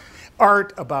 about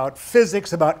art, about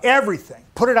physics, about everything.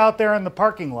 Put it out there in the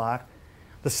parking lot.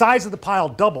 The size of the pile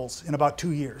doubles in about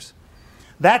 2 years.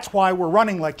 That's why we're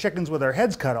running like chickens with our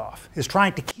heads cut off, is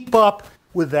trying to keep up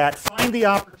with that, find the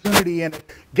opportunity in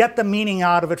it, get the meaning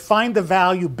out of it, find the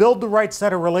value, build the right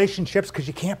set of relationships, because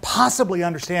you can't possibly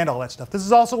understand all that stuff. This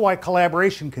is also why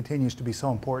collaboration continues to be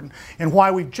so important, and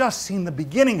why we've just seen the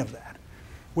beginning of that.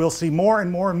 We'll see more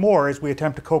and more and more as we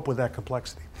attempt to cope with that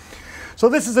complexity. So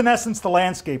this is in essence the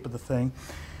landscape of the thing.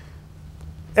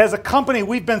 As a company,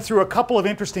 we've been through a couple of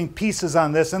interesting pieces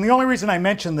on this, and the only reason I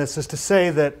mention this is to say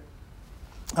that,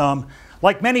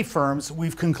 like many firms,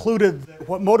 we've concluded that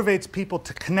what motivates people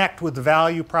to connect with the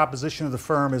value proposition of the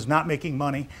firm is not making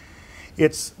money.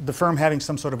 It's the firm having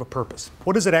some sort of a purpose.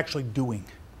 What is it actually doing?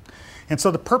 And so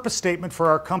the purpose statement for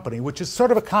our company, which is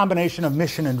sort of a combination of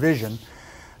mission and vision,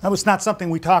 that was not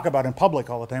something we talk about in public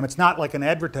all the time. It's not like an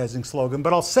advertising slogan,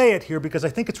 but I'll say it here because I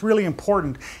think it's really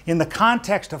important in the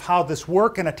context of how this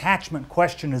work and attachment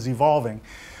question is evolving.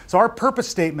 So our purpose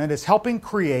statement is helping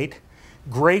create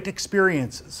great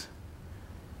experiences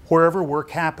wherever work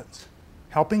happens.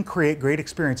 Helping create great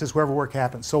experiences wherever work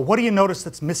happens. So what do you notice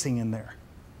that's missing in there?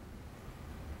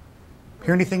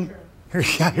 Hear anything?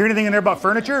 Hear anything in there about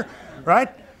furniture? Right?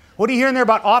 What do you hear in there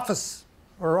about office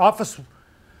or office?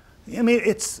 I mean,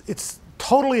 it's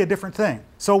totally a different thing.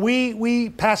 So we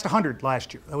passed 100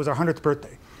 last year. That was our 100th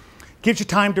birthday. Gives you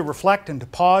time to reflect and to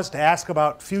pause, to ask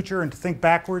about future and to think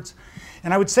backwards.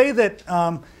 And I would say that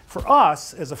for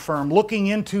us as a firm, looking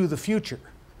into the future,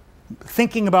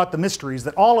 thinking about the mysteries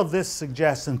that all of this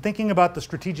suggests, and thinking about the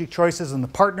strategic choices and the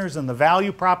partners and the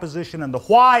value proposition and the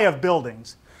why of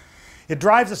buildings, it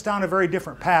drives us down a very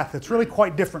different path that's really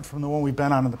quite different from the one we've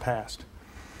been on in the past.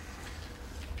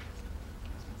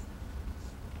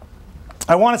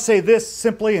 I want to say this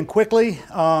simply and quickly.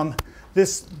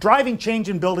 This driving change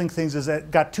in building things has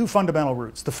got two fundamental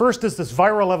roots. The first is this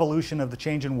viral evolution of the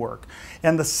change in work.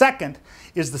 And the second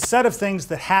is the set of things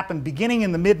that happened beginning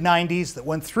in the mid-90s that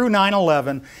went through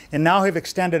 9/11 and now have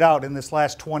extended out in this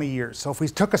last 20 years. So if we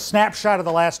took a snapshot of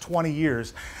the last 20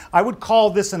 years, I would call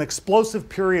this an explosive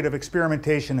period of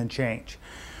experimentation and change.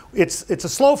 It's a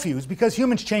slow fuse because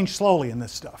humans change slowly in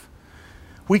this stuff.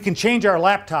 We can change our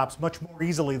laptops much more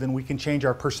easily than we can change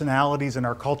our personalities and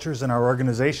our cultures and our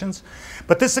organizations.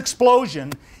 But this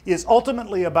explosion is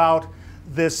ultimately about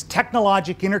this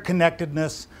technologic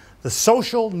interconnectedness, the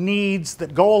social needs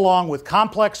that go along with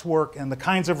complex work, and the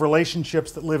kinds of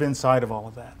relationships that live inside of all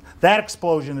of that. That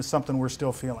explosion is something we're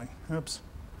still feeling. Oops.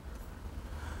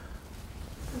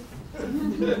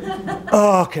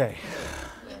 Okay.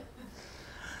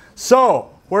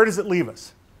 So, where does it leave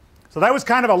us? So that was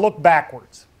kind of a look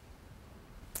backwards.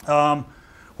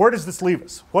 Where does this leave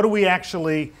us? What do we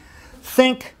actually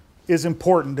think is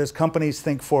important as companies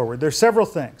think forward? There's several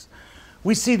things.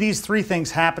 We see these three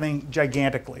things happening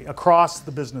gigantically across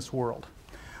the business world.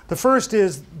 The first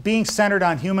is being centered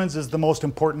on humans is the most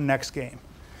important next game.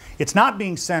 It's not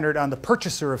being centered on the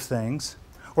purchaser of things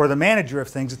or the manager of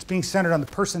things. It's being centered on the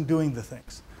person doing the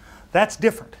things. That's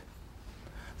different.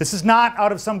 This is not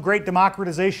out of some great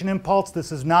democratization impulse.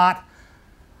 This is not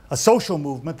a social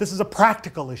movement. This is a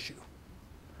practical issue.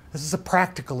 This is a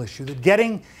practical issue that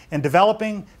getting and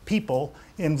developing people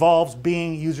involves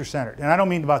being user-centered. And I don't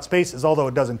mean about spaces, although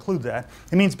it does include that.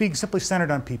 It means being simply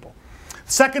centered on people.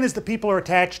 The second is that people are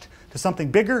attached to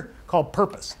something bigger called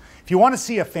purpose. If you want to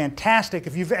see a fantastic,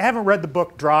 if you haven't read the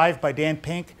book Drive by Dan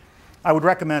Pink, I would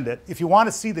recommend it. If you want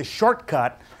to see the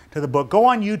shortcut to the book, go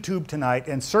on YouTube tonight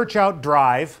and search out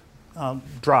Drive.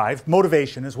 Drive,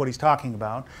 motivation is what he's talking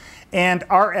about, and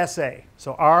RSA.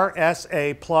 So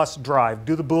RSA plus Drive.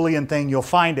 Do the Boolean thing, you'll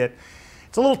find it.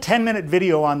 It's a little 10-minute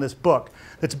video on this book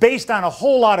that's based on a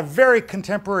whole lot of very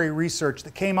contemporary research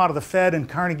that came out of the Fed and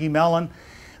Carnegie Mellon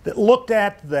that looked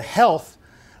at the health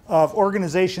of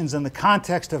organizations in the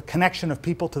context of connection of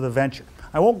people to the venture.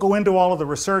 I won't go into all of the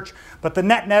research, but the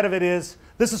net of it is,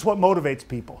 this is what motivates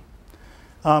people.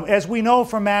 As we know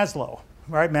from Maslow,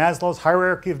 right? Maslow's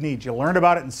hierarchy of needs. You learned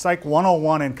about it in Psych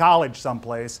 101 in college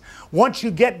someplace. Once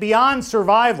you get beyond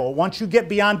survival, once you get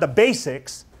beyond the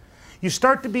basics, you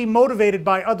start to be motivated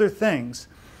by other things.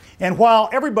 And while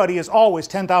everybody is always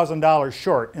 $10,000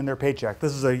 short in their paycheck,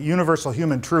 this is a universal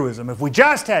human truism. If we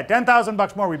just had 10,000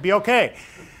 bucks more, we'd be okay.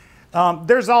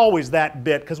 There's always that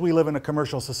bit because we live in a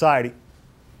commercial society.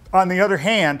 On the other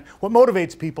hand, what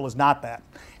motivates people is not that.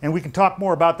 And we can talk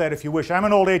more about that if you wish. I'm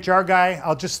an old HR guy.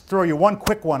 I'll just throw you one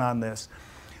quick one on this.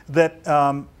 That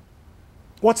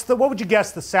what would you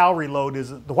guess the salary load is,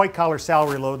 the white-collar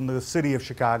salary load in the city of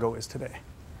Chicago is today?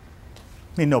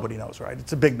 I mean, nobody knows, right?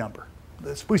 It's a big number.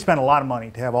 We spend a lot of money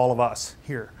to have all of us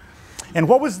here. And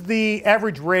what was the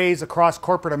average raise across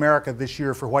corporate America this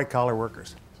year for white-collar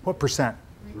workers? What percent?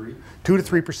 2 to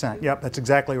 3%. Yep, that's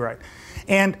exactly right.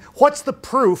 And what's the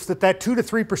proof that that 2 to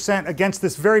 3% against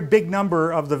this very big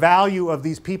number of the value of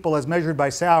these people as measured by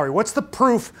salary? What's the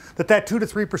proof that that 2 to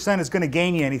 3% is going to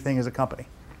gain you anything as a company?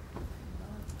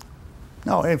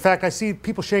 No, in fact, I see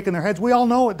people shaking their heads. We all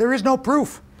know it. There is no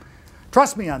proof.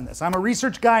 Trust me on this. I'm a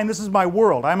research guy and this is my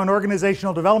world. I'm an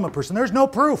organizational development person. There's no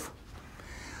proof.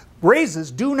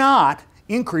 Raises do not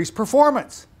increase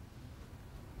performance.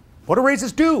 What do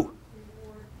raises do?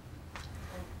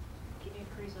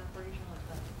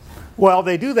 Well,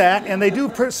 they do that, and they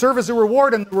do serve as a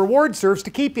reward, and the reward serves to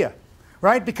keep you,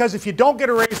 right? Because if you don't get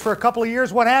a raise for a couple of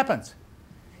years, what happens?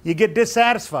 You get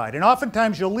dissatisfied, and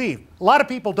oftentimes you'll leave. A lot of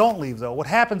people don't leave, though. What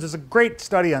happens is a great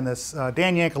study on this.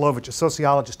 Dan Yankelovich, a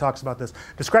sociologist, talks about this.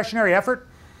 Discretionary effort.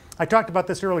 I talked about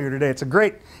this earlier today. It's a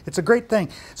great thing.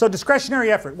 So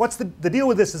discretionary effort. What's the deal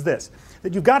with this is this,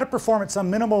 that you've got to perform at some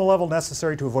minimal level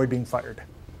necessary to avoid being fired,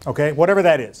 okay? Whatever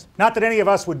that is. Not that any of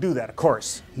us would do that, of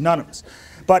course. None of us.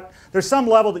 But there's some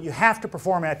level that you have to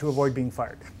perform at to avoid being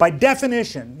fired. By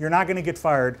definition, you're not going to get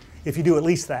fired if you do at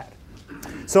least that.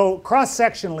 So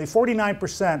cross-sectionally,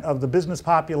 49% of the business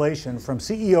population from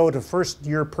CEO to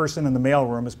first-year person in the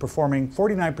mailroom is performing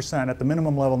 49% at the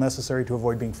minimum level necessary to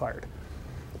avoid being fired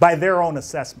by their own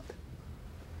assessment.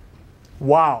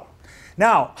 Wow.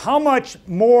 Now, how much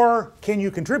more can you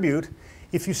contribute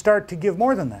if you start to give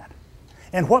more than that?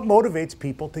 And what motivates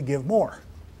people to give more?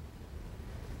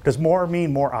 Does more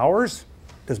mean more hours?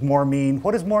 Does more mean,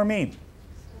 what does more mean?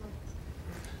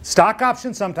 Stock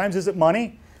options sometimes. Is it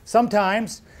money?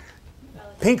 Sometimes.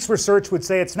 Pink's research would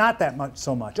say it's not that much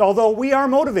so much, although we are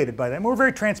motivated by that. And we're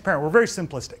very transparent. We're very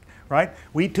simplistic, right?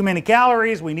 We eat too many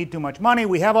calories. We need too much money.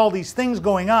 We have all these things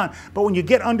going on. But when you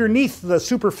get underneath the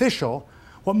superficial,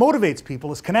 what motivates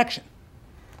people is connection,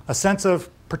 a sense of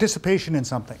participation in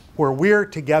something, where we're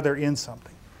together in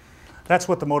something. That's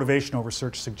what the motivational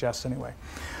research suggests anyway.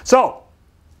 So,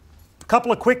 a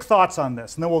couple of quick thoughts on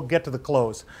this, and then we'll get to the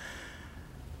close.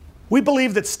 We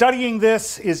believe that studying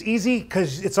this is easy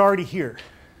because it's already here.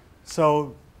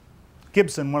 So,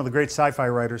 Gibson, one of the great sci-fi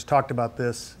writers, talked about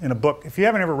this in a book. If you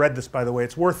haven't ever read this, by the way,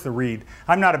 it's worth the read.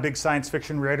 I'm not a big science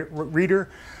fiction reader,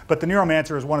 but The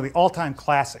Neuromancer is one of the all-time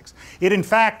classics. It, in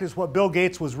fact, is what Bill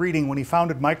Gates was reading when he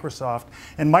founded Microsoft,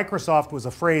 and Microsoft was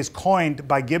a phrase coined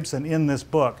by Gibson in this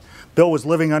book. Bill was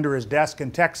living under his desk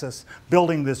in Texas,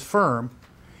 building this firm,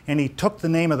 and he took the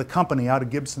name of the company out of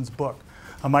Gibson's book,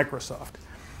 Microsoft.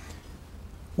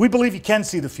 We believe you can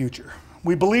see the future.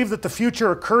 We believe that the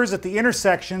future occurs at the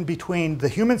intersection between the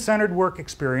human-centered work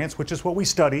experience, which is what we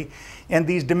study, and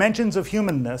these dimensions of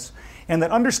humanness, and that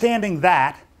understanding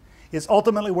that is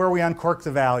ultimately where we uncork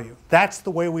the value. That's the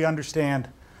way we understand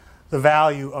the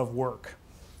value of work.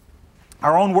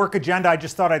 Our own work agenda,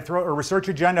 or research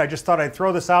agenda, I just thought I'd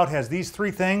throw this out, has these 3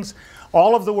 things.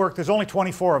 All of the work, there's only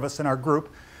 24 of us in our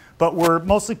group, but we're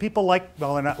mostly people like,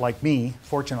 well, they're not like me,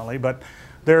 fortunately, but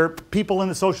they're people in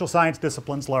the social science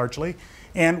disciplines largely.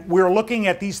 And we're looking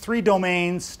at these 3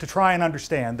 domains to try and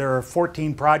understand. There are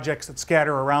 14 projects that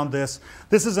scatter around this.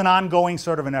 This is an ongoing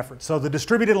sort of an effort. So the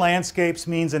distributed landscapes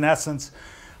means, in essence,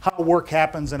 how work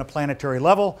happens in a planetary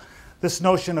level. This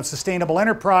notion of sustainable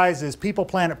enterprise is people,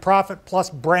 planet, profit, plus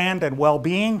brand and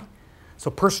well-being. So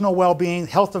personal well-being,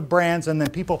 health of brands, and then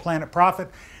people, planet, profit.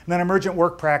 And then emergent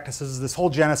work practices, this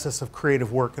whole genesis of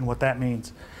creative work and what that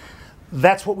means.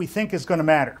 That's what we think is going to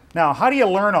matter. Now, how do you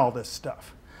learn all this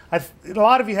stuff? A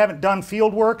lot of you haven't done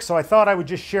field work, so I thought I would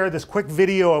just share this quick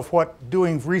video of what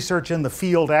doing research in the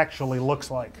field actually looks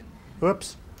like.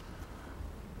 Oops.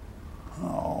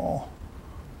 Oh.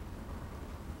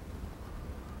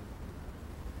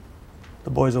 The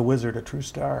boy's a wizard, a true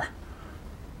star.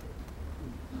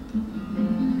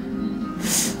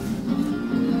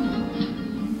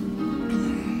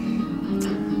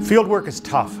 Field work is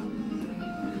tough.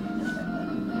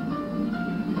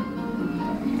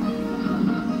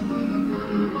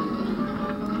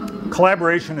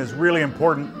 Collaboration is really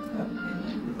important.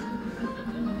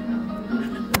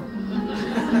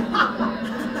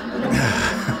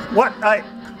 What?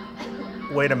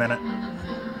 Wait a minute.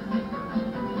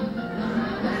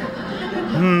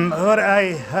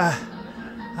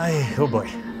 Oh boy.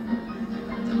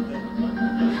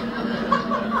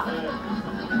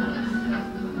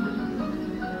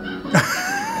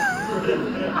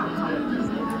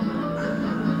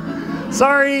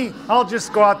 Sorry, I'll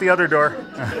just go out the other door.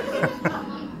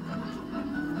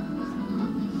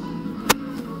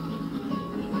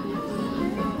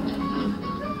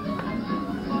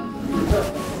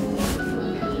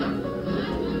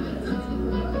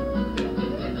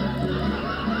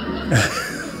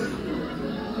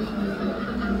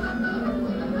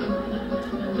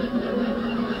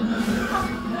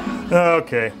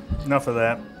 Okay, enough of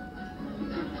that.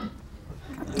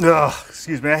 Oh,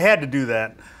 excuse me, I had to do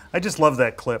that. I just love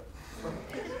that clip.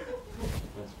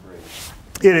 That's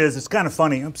great. It is. It's kind of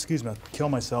funny. Oops, excuse me, I'll kill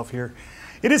myself here.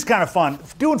 It is kind of fun.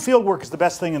 Doing field work is the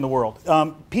best thing in the world.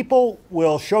 People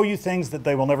will show you things that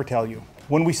they will never tell you.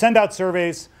 When we send out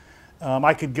surveys,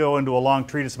 I could go into a long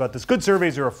treatise about this. Good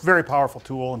surveys are a very powerful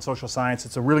tool in social science.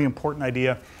 It's a really important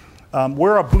idea.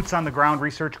 We're a boots-on-the-ground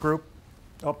research group.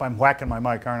 Oh, I'm whacking my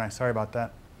mic, aren't I? Sorry about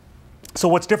that. So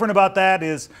what's different about that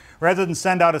is rather than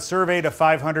send out a survey to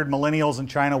 500 millennials in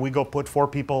China, we go put 4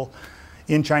 people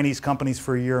in Chinese companies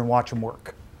for a year and watch them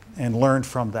work and learn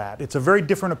from that. It's a very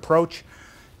different approach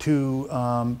to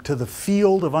the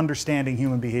field of understanding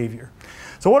human behavior.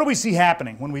 So what do we see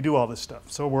happening when we do all this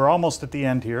stuff? So we're almost at the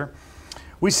end here.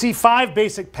 We see 5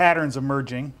 basic patterns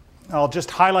emerging. I'll just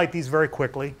highlight these very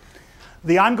quickly.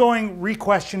 The ongoing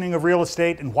re-questioning of real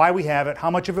estate and why we have it,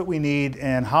 how much of it we need,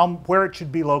 and where it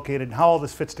should be located, and how all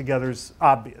this fits together is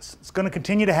obvious. It's going to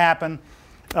continue to happen.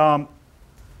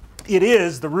 It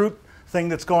is the root thing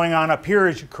that's going on up here,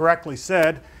 as you correctly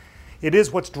said. It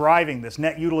is what's driving this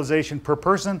net utilization per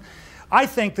person. I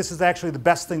think this is actually the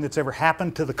best thing that's ever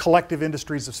happened to the collective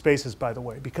industries of spaces, by the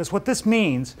way, because what this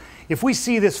means, if we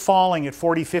see this falling at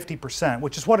 40–50%,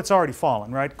 which is what it's already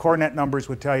fallen, right? Core net numbers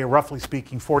would tell you, roughly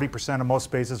speaking, 40% of most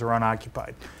spaces are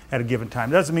unoccupied at a given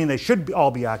time. It doesn't mean they should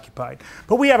all be occupied,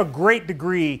 but we have a great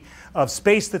degree of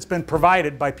space that's been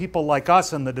provided by people like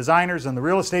us and the designers and the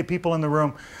real estate people in the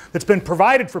room that's been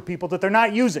provided for people that they're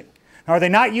not using. Now, are they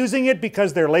not using it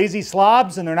because they're lazy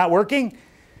slobs and they're not working?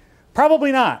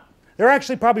 Probably not. They're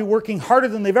actually probably working harder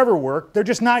than they've ever worked. They're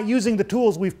just not using the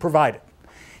tools we've provided.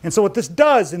 And so what this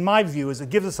does, in my view, is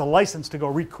it gives us a license to go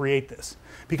recreate this.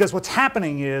 Because what's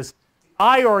happening is the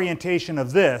I orientation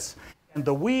of this and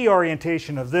the we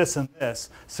orientation of this and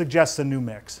this suggests a new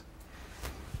mix.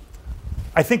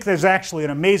 I think there's actually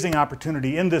an amazing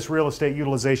opportunity in this real estate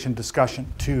utilization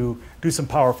discussion to do some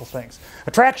powerful things.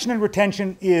 Attraction and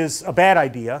retention is a bad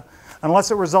idea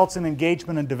unless it results in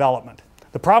engagement and development.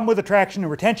 The problem with attraction and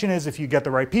retention is if you get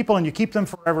the right people and you keep them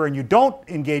forever and you don't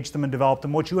engage them and develop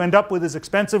them, what you end up with is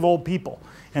expensive old people.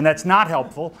 And that's not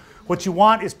helpful. What you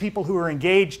want is people who are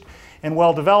engaged and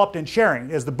well developed and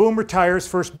sharing. As the boom retires,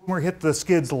 first boomer hit the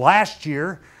skids last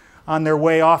year on their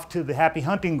way off to the happy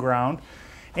hunting ground.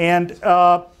 And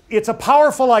it's a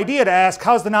powerful idea to ask,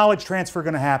 how's the knowledge transfer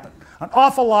going to happen? An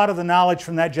awful lot of the knowledge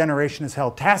from that generation is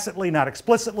held tacitly, not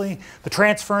explicitly. The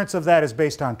transference of that is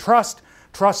based on trust.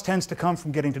 Trust tends to come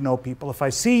from getting to know people. If I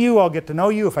see you, I'll get to know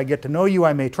you. If I get to know you,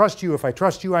 I may trust you. If I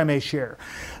trust you, I may share.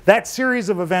 That series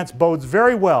of events bodes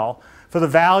very well for the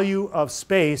value of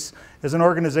space as an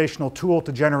organizational tool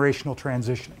to generational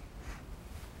transitioning.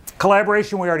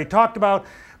 Collaboration we already talked about.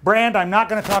 Brand I'm not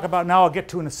going to talk about now, I'll get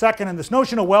to in a second. And this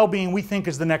notion of well-being we think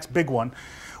is the next big one.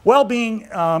 Well-being,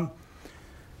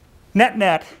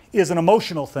 net is an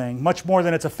emotional thing much more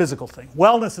than it's a physical thing.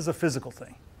 Wellness is a physical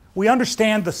thing. We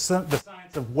understand the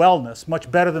science of wellness much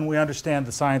better than we understand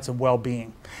the science of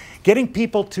well-being. Getting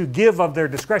people to give of their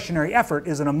discretionary effort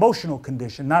is an emotional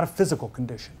condition, not a physical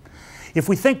condition. If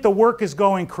we think the work is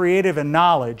going creative and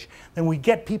knowledge, then we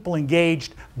get people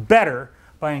engaged better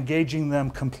by engaging them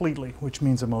completely, which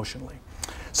means emotionally.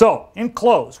 So, in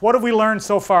close, what have we learned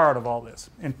so far out of all this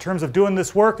in terms of doing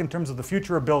this work, in terms of the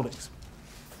future of buildings?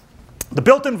 The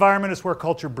built environment is where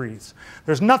culture breathes.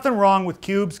 There's nothing wrong with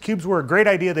cubes. Cubes were a great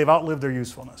idea. They've outlived their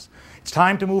usefulness. It's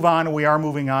time to move on, and we are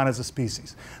moving on as a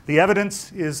species. The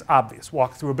evidence is obvious.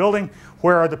 Walk through a building.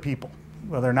 Where are the people?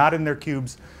 Well, they're not in their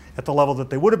cubes at the level that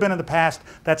they would have been in the past.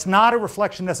 That's not a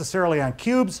reflection necessarily on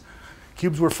cubes.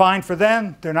 Cubes were fine for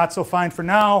then. They're not so fine for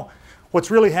now.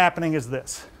 What's really happening is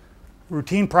this.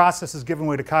 Routine processes giving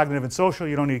way to cognitive and social.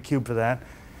 You don't need a cube for that.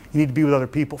 You need to be with other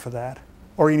people for that.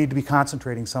 Or you need to be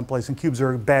concentrating someplace, and cubes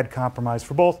are a bad compromise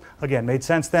for both. Again, made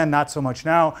sense then, not so much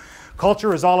now.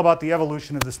 Culture is all about the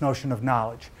evolution of this notion of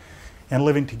knowledge, and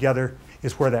living together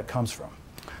is where that comes from.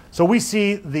 So we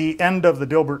see the end of the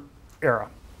Dilbert era.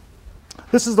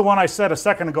 This is the one I said a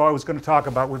second ago I was going to talk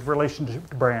about with relationship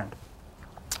to brand.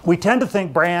 We tend to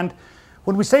think brand,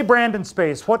 when we say brand in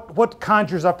space, what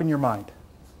conjures up in your mind?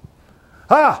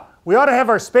 Ah, we ought to have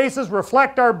our spaces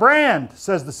reflect our brand,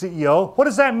 says the CEO. What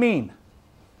does that mean?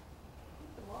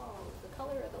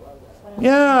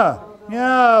 Yeah,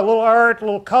 a little art, a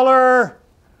little color.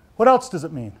 What else does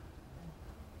it mean?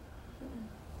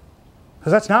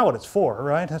 Because that's not what it's for,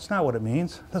 right? That's not what it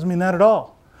means. It doesn't mean that at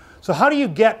all. So how do you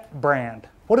get brand?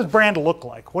 What does brand look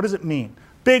like? What does it mean?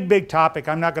 Big, big topic.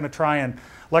 I'm not going to try and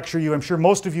lecture you. I'm sure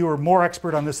most of you are more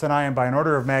expert on this than I am by an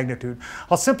order of magnitude.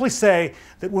 I'll simply say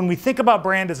that when we think about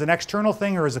brand as an external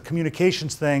thing or as a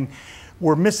communications thing,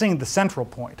 we're missing the central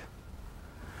point,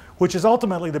 which is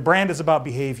ultimately the brand is about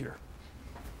behavior.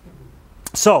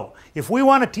 So, if we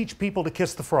want to teach people to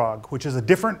kiss the frog, which is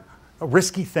a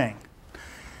risky thing,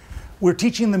 we're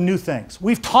teaching them new things.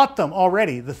 We've taught them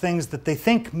already the things that they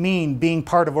think mean being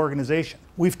part of organization.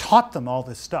 We've taught them all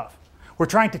this stuff. We're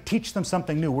trying to teach them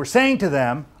something new. We're saying to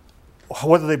them,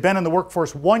 whether they've been in the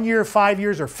workforce 1 year, 5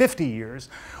 years, or 50 years,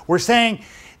 we're saying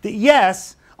that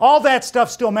yes, all that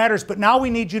stuff still matters, but now we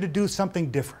need you to do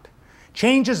something different.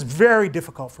 Change is very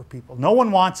difficult for people. No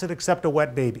one wants it except a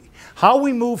wet baby. How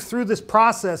we move through this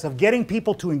process of getting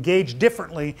people to engage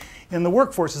differently in the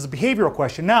workforce is a behavioral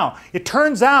question. Now, it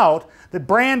turns out that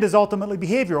brand is ultimately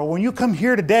behavioral. When you come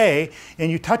here today and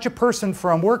you touch a person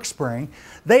from Workspring,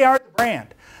 they are the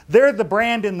brand. They're the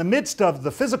brand in the midst of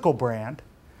the physical brand.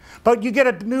 But you get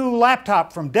a new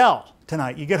laptop from Dell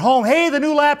tonight. You get home, hey, the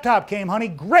new laptop came, honey,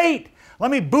 great.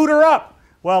 Let me boot her up.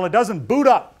 Well, it doesn't boot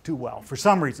up too well for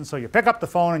some reason. So you pick up the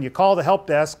phone and you call the help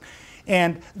desk,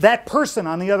 and that person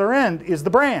on the other end is the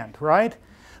brand, right?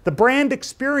 The brand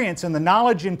experience in the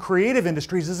knowledge and creative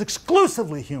industries is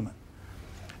exclusively human.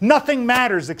 Nothing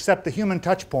matters except the human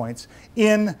touch points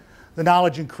in the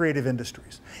knowledge and creative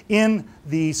industries, in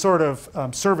the sort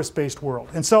of service-based world.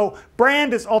 And so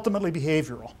brand is ultimately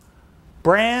behavioral.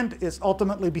 Brand is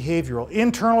ultimately behavioral.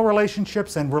 Internal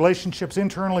relationships and relationships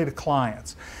internally to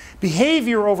clients.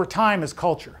 Behavior over time is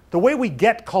culture. The way we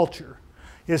get culture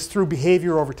is through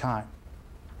behavior over time.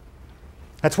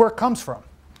 That's where it comes from.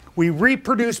 We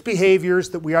reproduce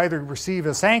behaviors that we either receive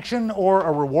a sanction or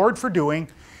a reward for doing,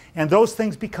 and those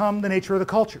things become the nature of the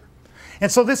culture.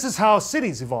 And so this is how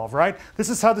cities evolve, right? This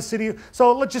is how the city...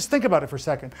 So let's just think about it for a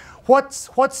second. What's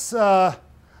the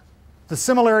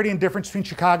similarity and difference between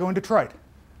Chicago and Detroit?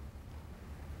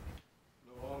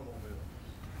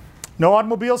 No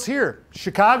automobiles here.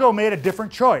 Chicago made a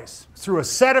different choice through a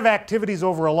set of activities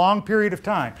over a long period of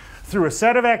time. Through a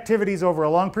set of activities over a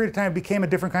long period of time, it became a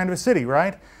different kind of a city,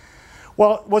 right?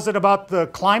 Well, was it about the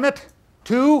climate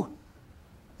too?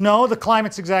 No, the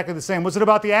climate's exactly the same. Was it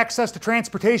about the access to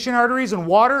transportation arteries and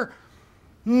water?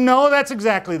 No, that's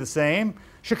exactly the same.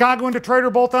 Chicago and Detroit are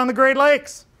both on the Great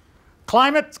Lakes.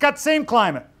 Climate, it's got the same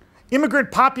climate.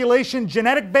 Immigrant population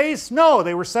genetic base? No,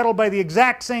 they were settled by the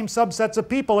exact same subsets of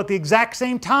people at the exact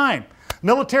same time.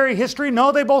 Military history?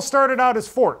 No, they both started out as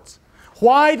forts.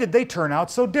 Why did they turn out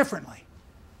so differently?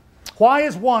 Why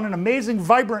is one an amazing,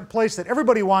 vibrant place that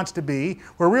everybody wants to be,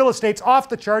 where real estate's off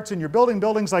the charts and you're building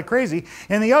buildings like crazy,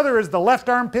 and the other is the left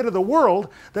armpit of the world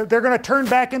that they're going to turn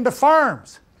back into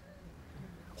farms?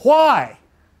 Why?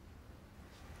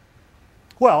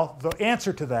 Well, the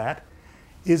answer to that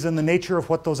is in the nature of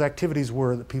what those activities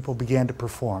were that people began to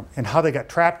perform and how they got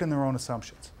trapped in their own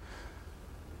assumptions.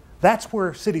 That's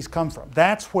where cities come from.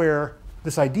 That's where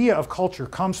this idea of culture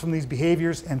comes from, these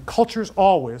behaviors, and cultures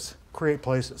always create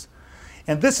places.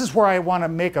 And this is where I want to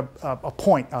make a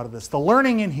point out of this. The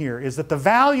learning in here is that the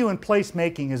value in place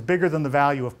making is bigger than the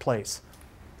value of place.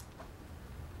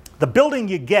 The building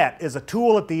you get is a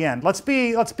tool at the end. Let's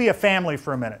be a family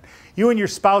for a minute. You and your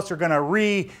spouse are going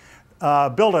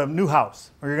to build a new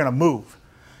house, or you're going to move.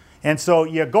 And so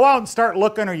you go out and start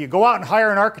looking, or you go out and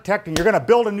hire an architect, and you're going to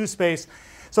build a new space.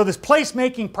 So this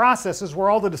placemaking process is where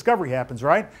all the discovery happens,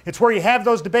 right? It's where you have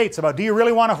those debates about, do you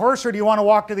really want a horse or do you want to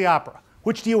walk to the opera?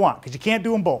 Which do you want? Because you can't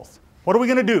do them both. What are we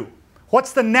going to do?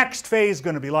 What's the next phase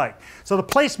going to be like? So the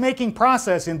placemaking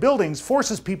process in buildings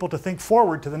forces people to think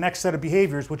forward to the next set of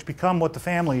behaviors, which become what the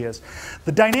family is.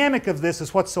 The dynamic of this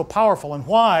is what's so powerful, and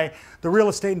why the real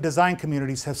estate and design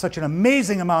communities have such an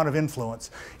amazing amount of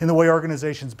influence in the way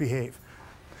organizations behave.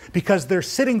 Because they're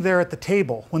sitting there at the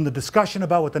table when the discussion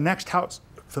about what the next house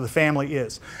for the family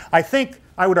is.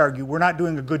 I would argue, we're not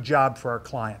doing a good job for our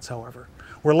clients, however.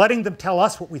 We're letting them tell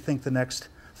us what we think the next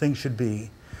thing should be.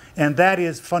 And that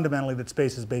is fundamentally that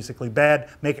space is basically bad,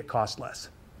 make it cost less.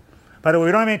 By the way,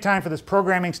 we don't have any time for this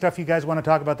programming stuff you guys want to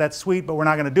talk about. That's sweet, but we're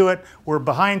not going to do it. We're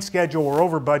behind schedule, we're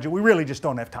over budget, we really just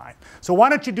don't have time. So why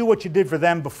don't you do what you did for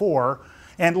them before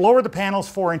and lower the panels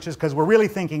 4 inches, because we're really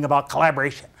thinking about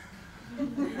collaboration.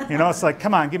 You know, it's like,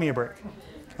 come on, give me a break.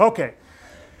 Okay.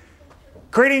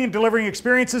 Creating and delivering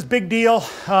experiences, big deal.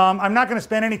 I'm not going to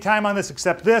spend any time on this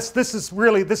except this. This is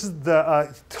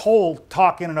the whole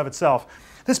talk in and of itself.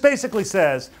 This basically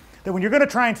says that when you're going to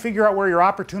try and figure out where your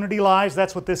opportunity lies,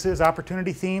 that's what this is,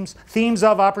 opportunity themes, themes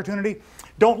of opportunity,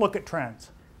 don't look at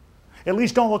trends. At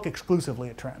least don't look exclusively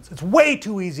at trends. It's way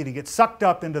too easy to get sucked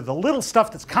up into the little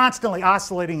stuff that's constantly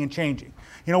oscillating and changing.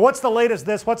 You know, what's the latest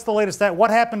this, what's the latest that, what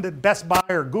happened at Best Buy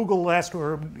or Google last week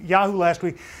or Yahoo last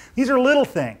week? These are little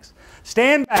things.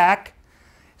 Stand back,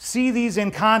 see these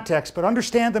in context, but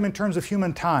understand them in terms of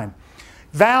human time.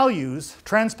 Values,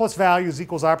 trends plus values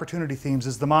equals opportunity themes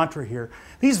is the mantra here.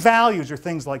 These values are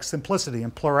things like simplicity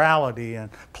and plurality and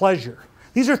pleasure.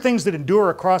 These are things that endure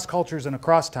across cultures and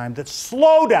across time, that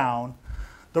slow down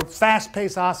the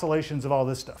fast-paced oscillations of all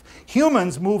this stuff.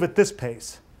 Humans move at this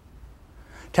pace.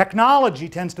 Technology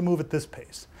tends to move at this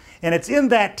pace. And it's in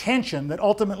that tension that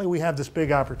ultimately we have this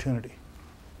big opportunity.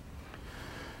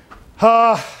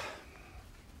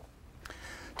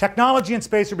 Technology and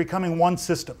space are becoming one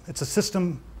system. It's a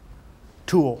system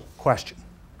tool question.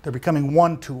 They're becoming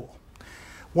one tool.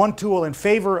 One tool in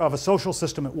favor of a social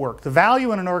system at work. The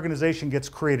value in an organization gets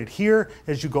created here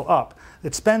as you go up.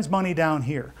 It spends money down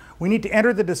here. We need to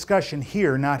enter the discussion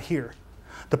here, not here.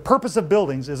 The purpose of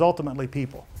buildings is ultimately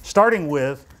people, starting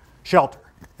with shelter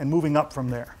and moving up from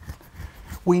there.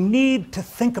 We need to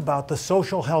think about the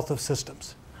social health of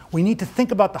systems. We need to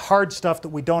think about the hard stuff that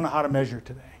we don't know how to measure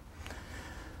today.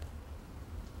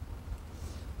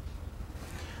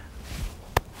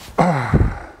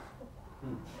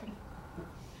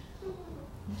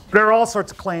 There are all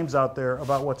sorts of claims out there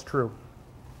about what's true.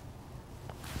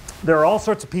 There are all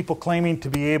sorts of people claiming to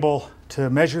be able to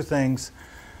measure things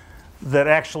that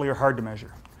actually are hard to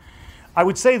measure. I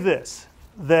would say this,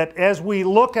 that as we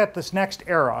look at this next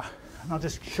era, and I'll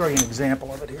just show you an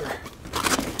example of it here,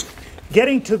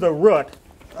 getting to the root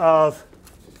of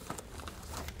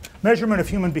measurement of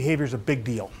human behavior is a big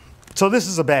deal. So this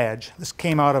is a badge. This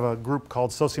came out of a group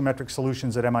called Sociometric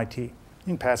Solutions at MIT. You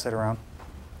can pass that around.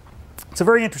 It's a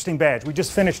very interesting badge. We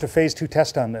just finished a phase 2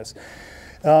 test on this.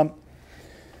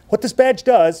 What this badge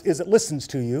does is it listens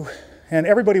to you, and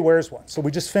everybody wears one. So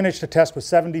we just finished a test with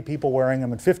 70 people wearing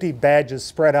them and 50 badges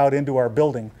spread out into our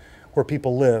building where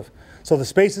people live. So the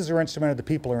spaces are instrumented, the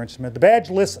people are instrumented. The badge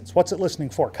listens. What's it listening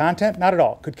for? Content? Not at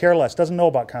all. Could care less. Doesn't know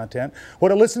about content.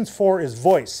 What it listens for is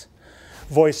voice.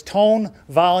 Voice tone,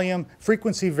 volume,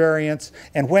 frequency variance,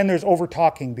 and when there's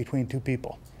over-talking between two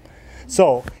people.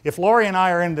 So if Lori and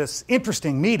I are in this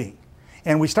interesting meeting,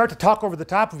 and we start to talk over the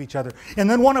top of each other, and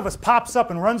then one of us pops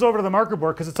up and runs over to the marker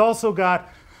board because it's also got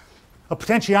a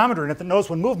potentiometer in it that knows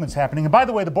when movement's happening. And by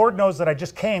the way, the board knows that I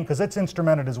just came because it's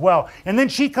instrumented as well. And then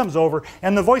she comes over,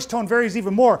 and the voice tone varies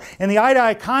even more. And the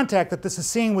eye-to-eye contact that this is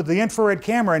seeing with the infrared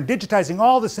camera and digitizing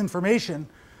all this information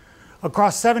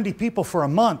across 70 people for a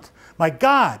month. My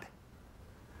God,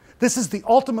 This is the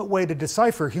ultimate way to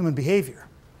decipher human behavior.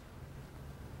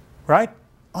 Right?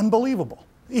 Unbelievable,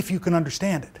 if you can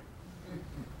understand it.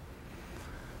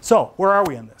 So, where are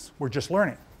we in this? We're just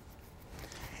learning.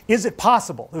 Is it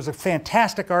possible? There's a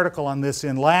fantastic article on this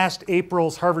in last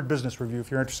April's Harvard Business Review. If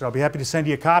you're interested, I'll be happy to send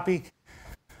you a copy.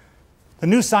 The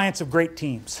New Science of Great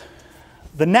Teams.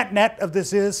 The net of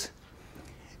this is,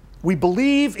 we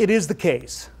believe it is the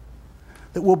case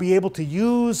that we'll be able to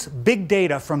use big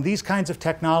data from these kinds of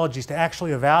technologies to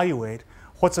actually evaluate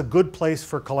what's a good place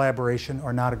for collaboration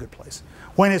or not a good place.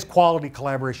 When is quality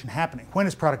collaboration happening? When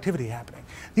is productivity happening?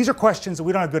 These are questions that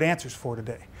we don't have good answers for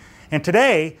today. And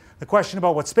today, the question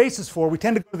about what space is for, we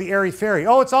tend to go to the airy-fairy.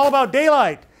 Oh, it's all about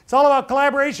daylight. It's all about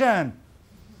collaboration.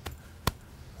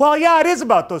 Well, yeah, it is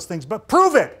about those things, but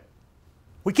prove it.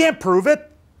 We can't prove it.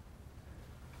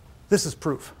 This is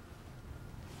proof.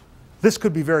 This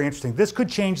could be very interesting. This could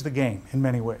change the game in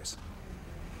many ways.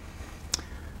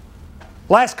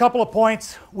 Last couple of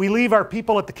points. We leave our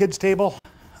people at the kids' table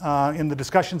in the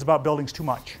discussions about buildings too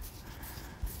much.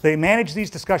 They manage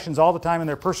these discussions all the time in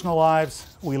their personal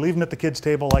lives. We leave them at the kids'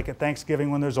 table like at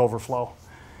Thanksgiving when there's overflow.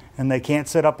 And they can't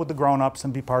sit up with the grown-ups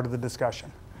and be part of the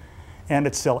discussion. And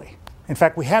it's silly. In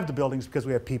fact, we have the buildings because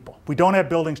we have people. We don't have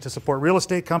buildings to support real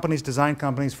estate companies, design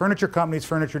companies,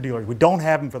 furniture dealers. We don't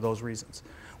have them for those reasons.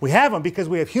 We have them because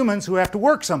we have humans who have to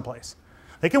work someplace.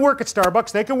 They can work at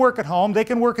Starbucks, they can work at home, they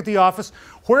can work at the office.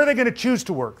 Where are they going to choose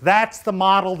to work? That's the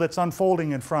model that's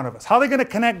unfolding in front of us. How are they going to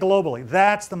connect globally?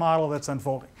 That's the model that's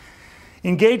unfolding.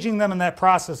 Engaging them in that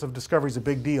process of discovery is a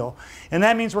big deal. And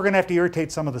that means we're going to have to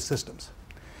irritate some of the systems.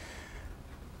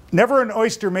 Never an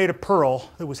oyster made a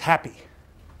pearl that was happy.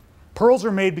 Pearls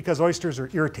are made because oysters are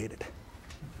irritated.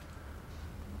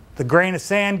 The grain of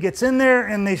sand gets in there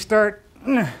and they start,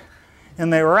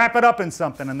 and they wrap it up in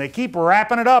something, and they keep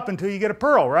wrapping it up until you get a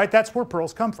pearl, right? That's where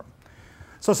pearls come from.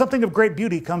 So something of great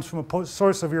beauty comes from a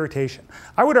source of irritation.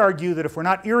 I would argue that if we're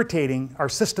not irritating our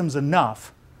systems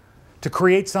enough to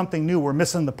create something new, we're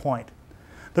missing the point.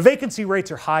 The vacancy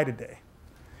rates are high today.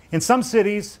 In some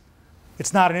cities,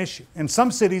 it's not an issue. In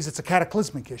some cities, it's a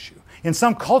cataclysmic issue. In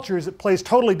some cultures, it plays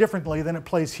totally differently than it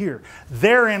plays here.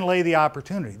 Therein lay the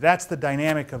opportunity. That's the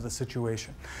dynamic of the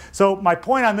situation. So my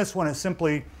point on this one is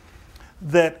simply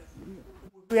that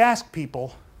we ask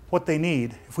people what they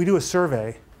need. If we do a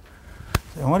survey,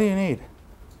 say, what do you need?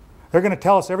 They're going to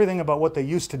tell us everything about what they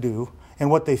used to do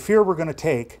and what they fear we're going to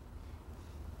take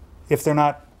if they're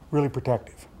not really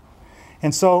protective.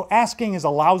 And so asking is a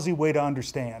lousy way to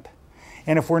understand.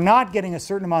 And if we're not getting a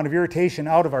certain amount of irritation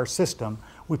out of our system,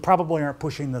 we probably aren't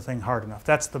pushing the thing hard enough.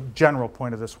 That's the general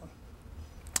point of this one.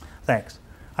 Thanks.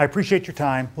 I appreciate your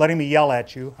time, letting me yell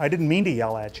at you. I didn't mean to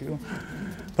yell at you,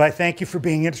 but I thank you for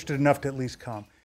being interested enough to at least come.